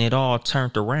 And it all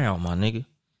turned around, my nigga.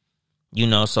 You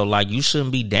know, so like you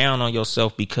shouldn't be down on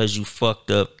yourself because you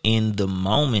fucked up in the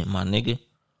moment, my nigga.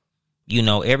 You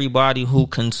know, everybody who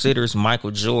considers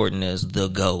Michael Jordan as the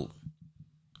GOAT,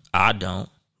 I don't,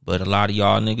 but a lot of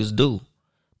y'all niggas do.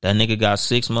 That nigga got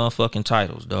 6 motherfucking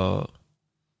titles, dog.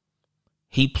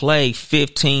 He played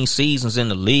 15 seasons in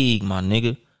the league, my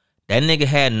nigga. That nigga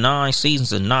had 9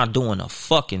 seasons of not doing a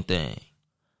fucking thing.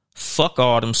 Fuck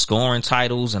all them scoring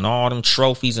titles and all them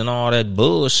trophies and all that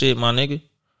bullshit, my nigga.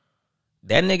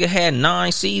 That nigga had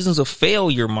 9 seasons of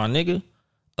failure, my nigga.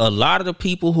 A lot of the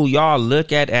people who y'all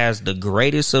look at as the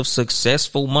greatest of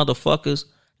successful motherfuckers,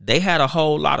 they had a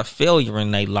whole lot of failure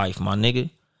in their life, my nigga.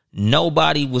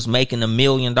 Nobody was making $1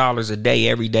 million a day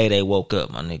every day they woke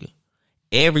up, my nigga.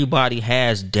 Everybody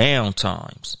has down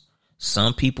times.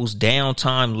 Some people's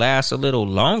downtime lasts a little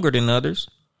longer than others,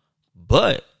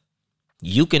 but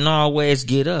you can always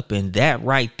get up, and that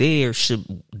right there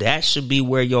should be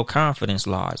where your confidence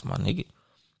lies, my nigga.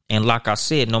 And like I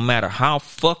said, no matter how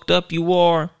fucked up you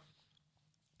are,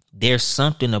 there's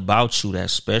something about you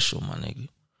that's special, my nigga.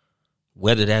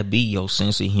 Whether that be your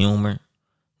sense of humor,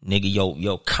 nigga,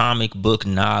 your comic book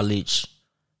knowledge,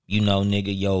 you know,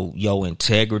 nigga, your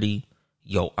integrity,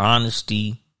 your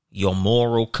honesty, your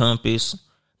moral compass,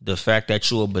 the fact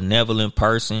that you're a benevolent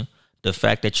person, the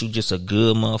fact that you just a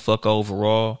good motherfucker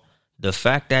overall, the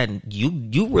fact that you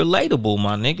relatable,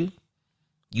 my nigga.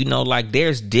 You know, like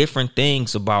there's different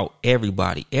things about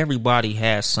everybody. Everybody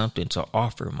has something to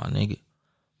offer, my nigga.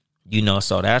 You know,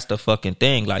 so that's the fucking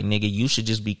thing. Like, nigga, you should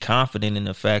just be confident in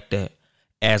the fact that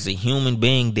as a human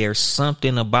being, there's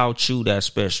something about you that's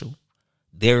special.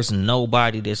 There's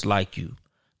nobody that's like you.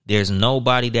 There's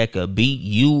nobody that could beat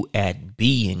you at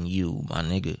being you, my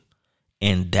nigga.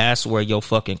 And that's where your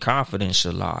fucking confidence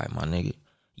should lie, my nigga.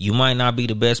 You might not be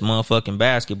the best motherfucking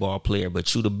basketball player,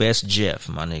 but you the best Jeff,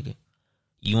 my nigga.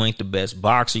 You ain't the best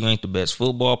boxer, you ain't the best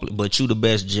football player, but you the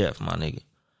best Jeff, my nigga.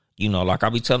 You know, like I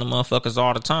be telling motherfuckers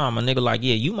all the time, my nigga, like,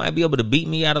 yeah, you might be able to beat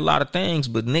me at a lot of things,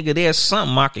 but nigga, there's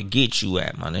something I could get you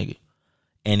at, my nigga.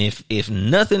 And if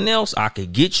nothing else, I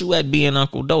could get you at being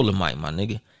Uncle Dolomite, my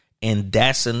nigga. And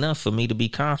that's enough for me to be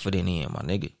confident in, my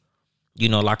nigga. You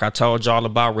know, like I told y'all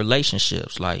about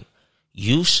relationships, like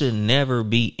you should never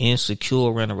be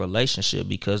insecure in a relationship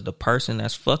because the person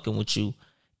that's fucking with you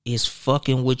is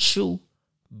fucking with you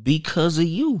because of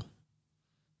you.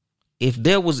 If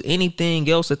there was anything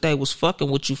else that they was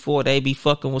fucking with you for, they be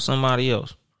fucking with somebody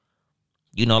else.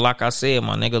 You know, like I said,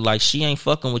 my nigga, like she ain't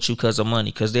fucking with you because of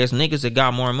money, because there's niggas that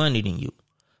got more money than you.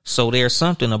 So there's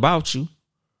something about you.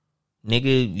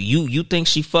 Nigga, you think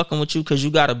she fucking with you because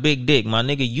you got a big dick, my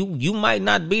nigga. You might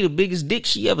not be the biggest dick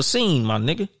she ever seen, my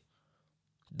nigga.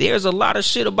 There's a lot of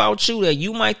shit about you that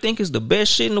you might think is the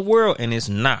best shit in the world, and it's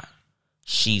not.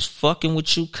 She's fucking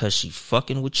with you because she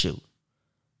fucking with you.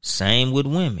 Same with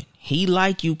women. He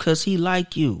like you because he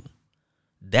like you.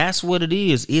 That's what it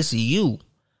is. It's you.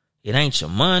 It ain't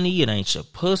your money. It ain't your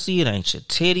pussy. It ain't your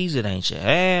titties. It ain't your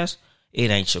ass.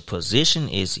 It ain't your position.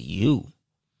 It's you.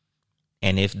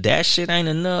 And if that shit ain't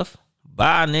enough,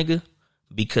 bye, nigga.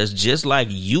 Because just like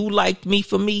you liked me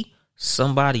for me,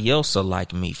 somebody else will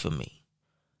like me for me.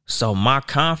 So my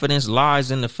confidence lies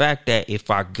in the fact that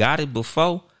if I got it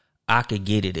before, I could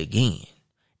get it again.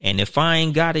 And if I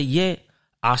ain't got it yet,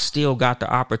 I still got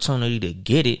the opportunity to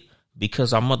get it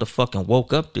because I motherfucking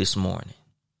woke up this morning.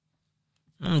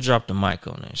 I'm gonna drop the mic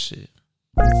on that shit.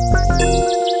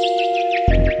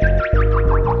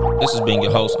 This has been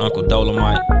your host, Uncle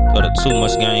Dolomite, of the Too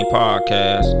Much Game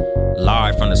podcast,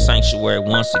 live from the sanctuary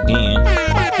once again.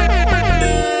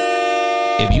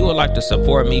 If you would like to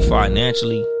support me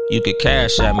financially, you could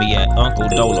cash at me at Uncle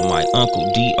Dolomite,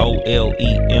 Uncle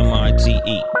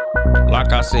Dolemite.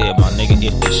 Like I said, my nigga,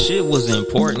 if the shit was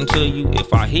important to you,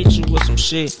 if I hit you with some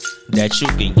shit that you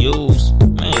can use,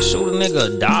 man, shoot a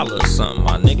nigga $1 or something,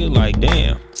 my nigga. Like,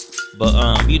 damn.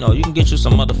 But, you know, you can get you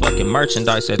some motherfucking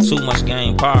merchandise at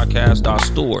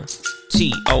TooMuchGamePodcast.store.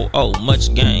 TOO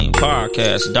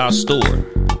MuchGamePodcast.store.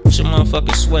 Get your motherfucking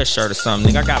sweatshirt or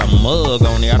something, nigga. I got a mug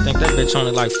on there. I think that bitch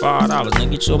only like $5,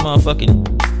 nigga. Get your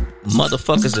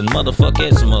motherfuckers and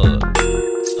motherfuckers mug.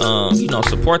 You know,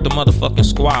 support the motherfucking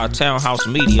squad, Townhouse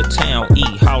Media, Town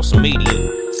E House Media.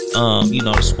 You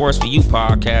know, the Sports For You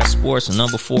podcast, Sports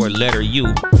number 4 letter U,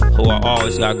 who I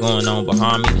always got going on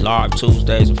behind me, live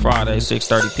Tuesdays and Fridays,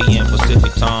 6:30 p.m.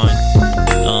 Pacific time.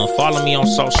 follow me on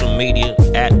social media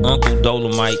at Uncle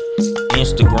Dolomite,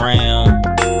 Instagram.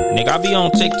 Nigga, I be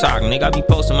on TikTok. Nigga, I be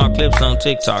posting my clips on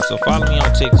TikTok. So follow me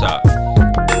on TikTok.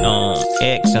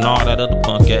 X and all that other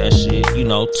punk ass shit. You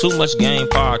know, Too Much Game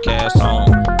Podcast on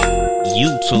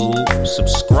YouTube.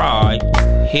 Subscribe.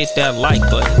 Hit that like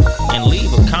button. And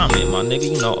leave a comment, my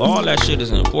nigga. You know, all that shit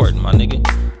is important, my nigga.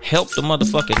 Help the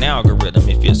motherfucking algorithm.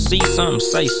 If you see something,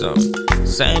 say something.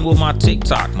 Same with my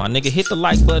TikTok, my nigga. Hit the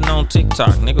like button on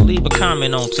TikTok. Nigga, leave a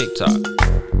comment on TikTok.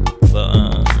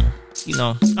 But, you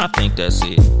know, I think that's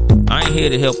it. I ain't here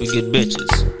to help you get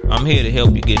bitches. I'm here to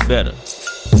help you get better.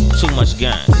 Too much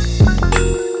game.